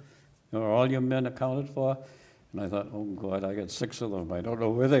have, are all your men accounted for? And I thought, oh, God, I got 6 of them. I don't know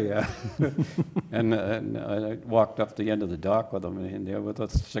where they are. and I walked up the end of the dock with them, and there were the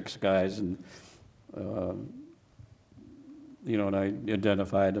 6 guys, and you know, and I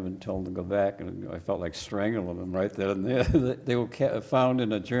identified them and told them to go back, and I felt like strangling them right then and there. They were found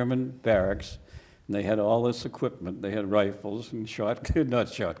in a German barracks, and they had all this equipment. They had rifles and not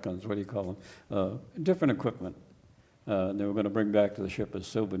shotguns, what do you call them? Different equipment. They were going to bring back to the ship as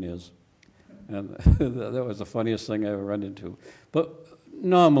souvenirs. And that was the funniest thing I ever run into. But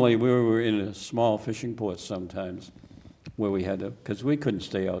normally we were in a small fishing port sometimes where we had to, because we couldn't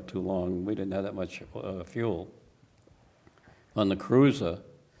stay out too long. We didn't have that much fuel. On the cruiser,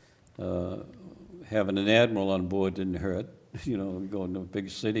 having an admiral on board didn't hurt. You know, we go into a big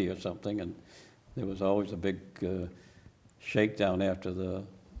city or something, and there was always a big shakedown after the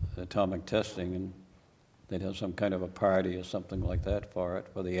atomic testing, and they'd have some kind of a party or something like that for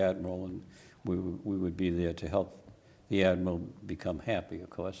the admiral, and we would be there to help the admiral become happy, of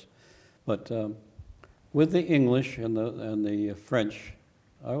course. But with the English and the French,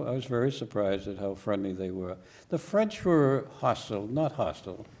 I was very surprised at how friendly they were. The French were hostile, not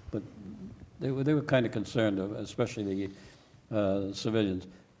hostile, but they were kind of concerned, especially the civilians,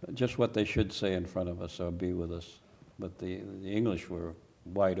 just what they should say in front of us or be with us. But the English were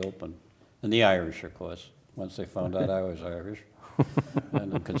wide open, and the Irish, of course. Once they found out I was Irish,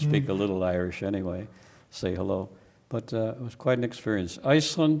 and I could speak a little Irish anyway, say hello. But it was quite an experience.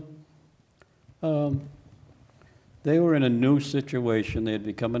 Iceland. They were in a new situation. They had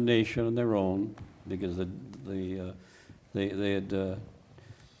become a nation on their own because they had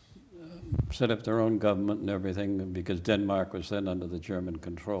set up their own government and everything, because Denmark was then under the German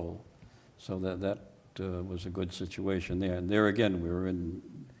control. So that was a good situation there. And there again, we were in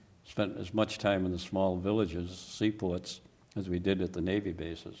spent as much time in the small villages, seaports, as we did at the Navy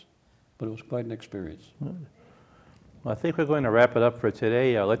bases. But it was quite an experience. Well, I think we're going to wrap it up for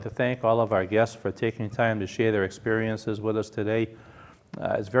today. I'd like to thank all of our guests for taking time to share their experiences with us today.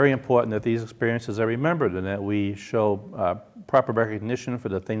 It's very important that these experiences are remembered and that we show proper recognition for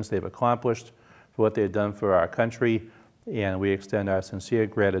the things they've accomplished, for what they've done for our country, and we extend our sincere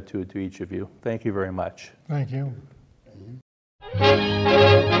gratitude to each of you. Thank you very much. Thank you.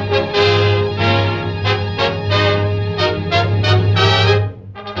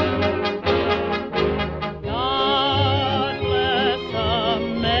 God bless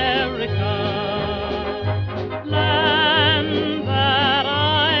America, land that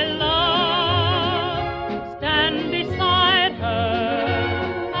I love. Stand beside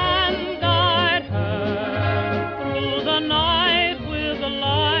her and guide her through the night with a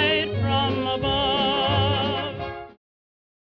light from above.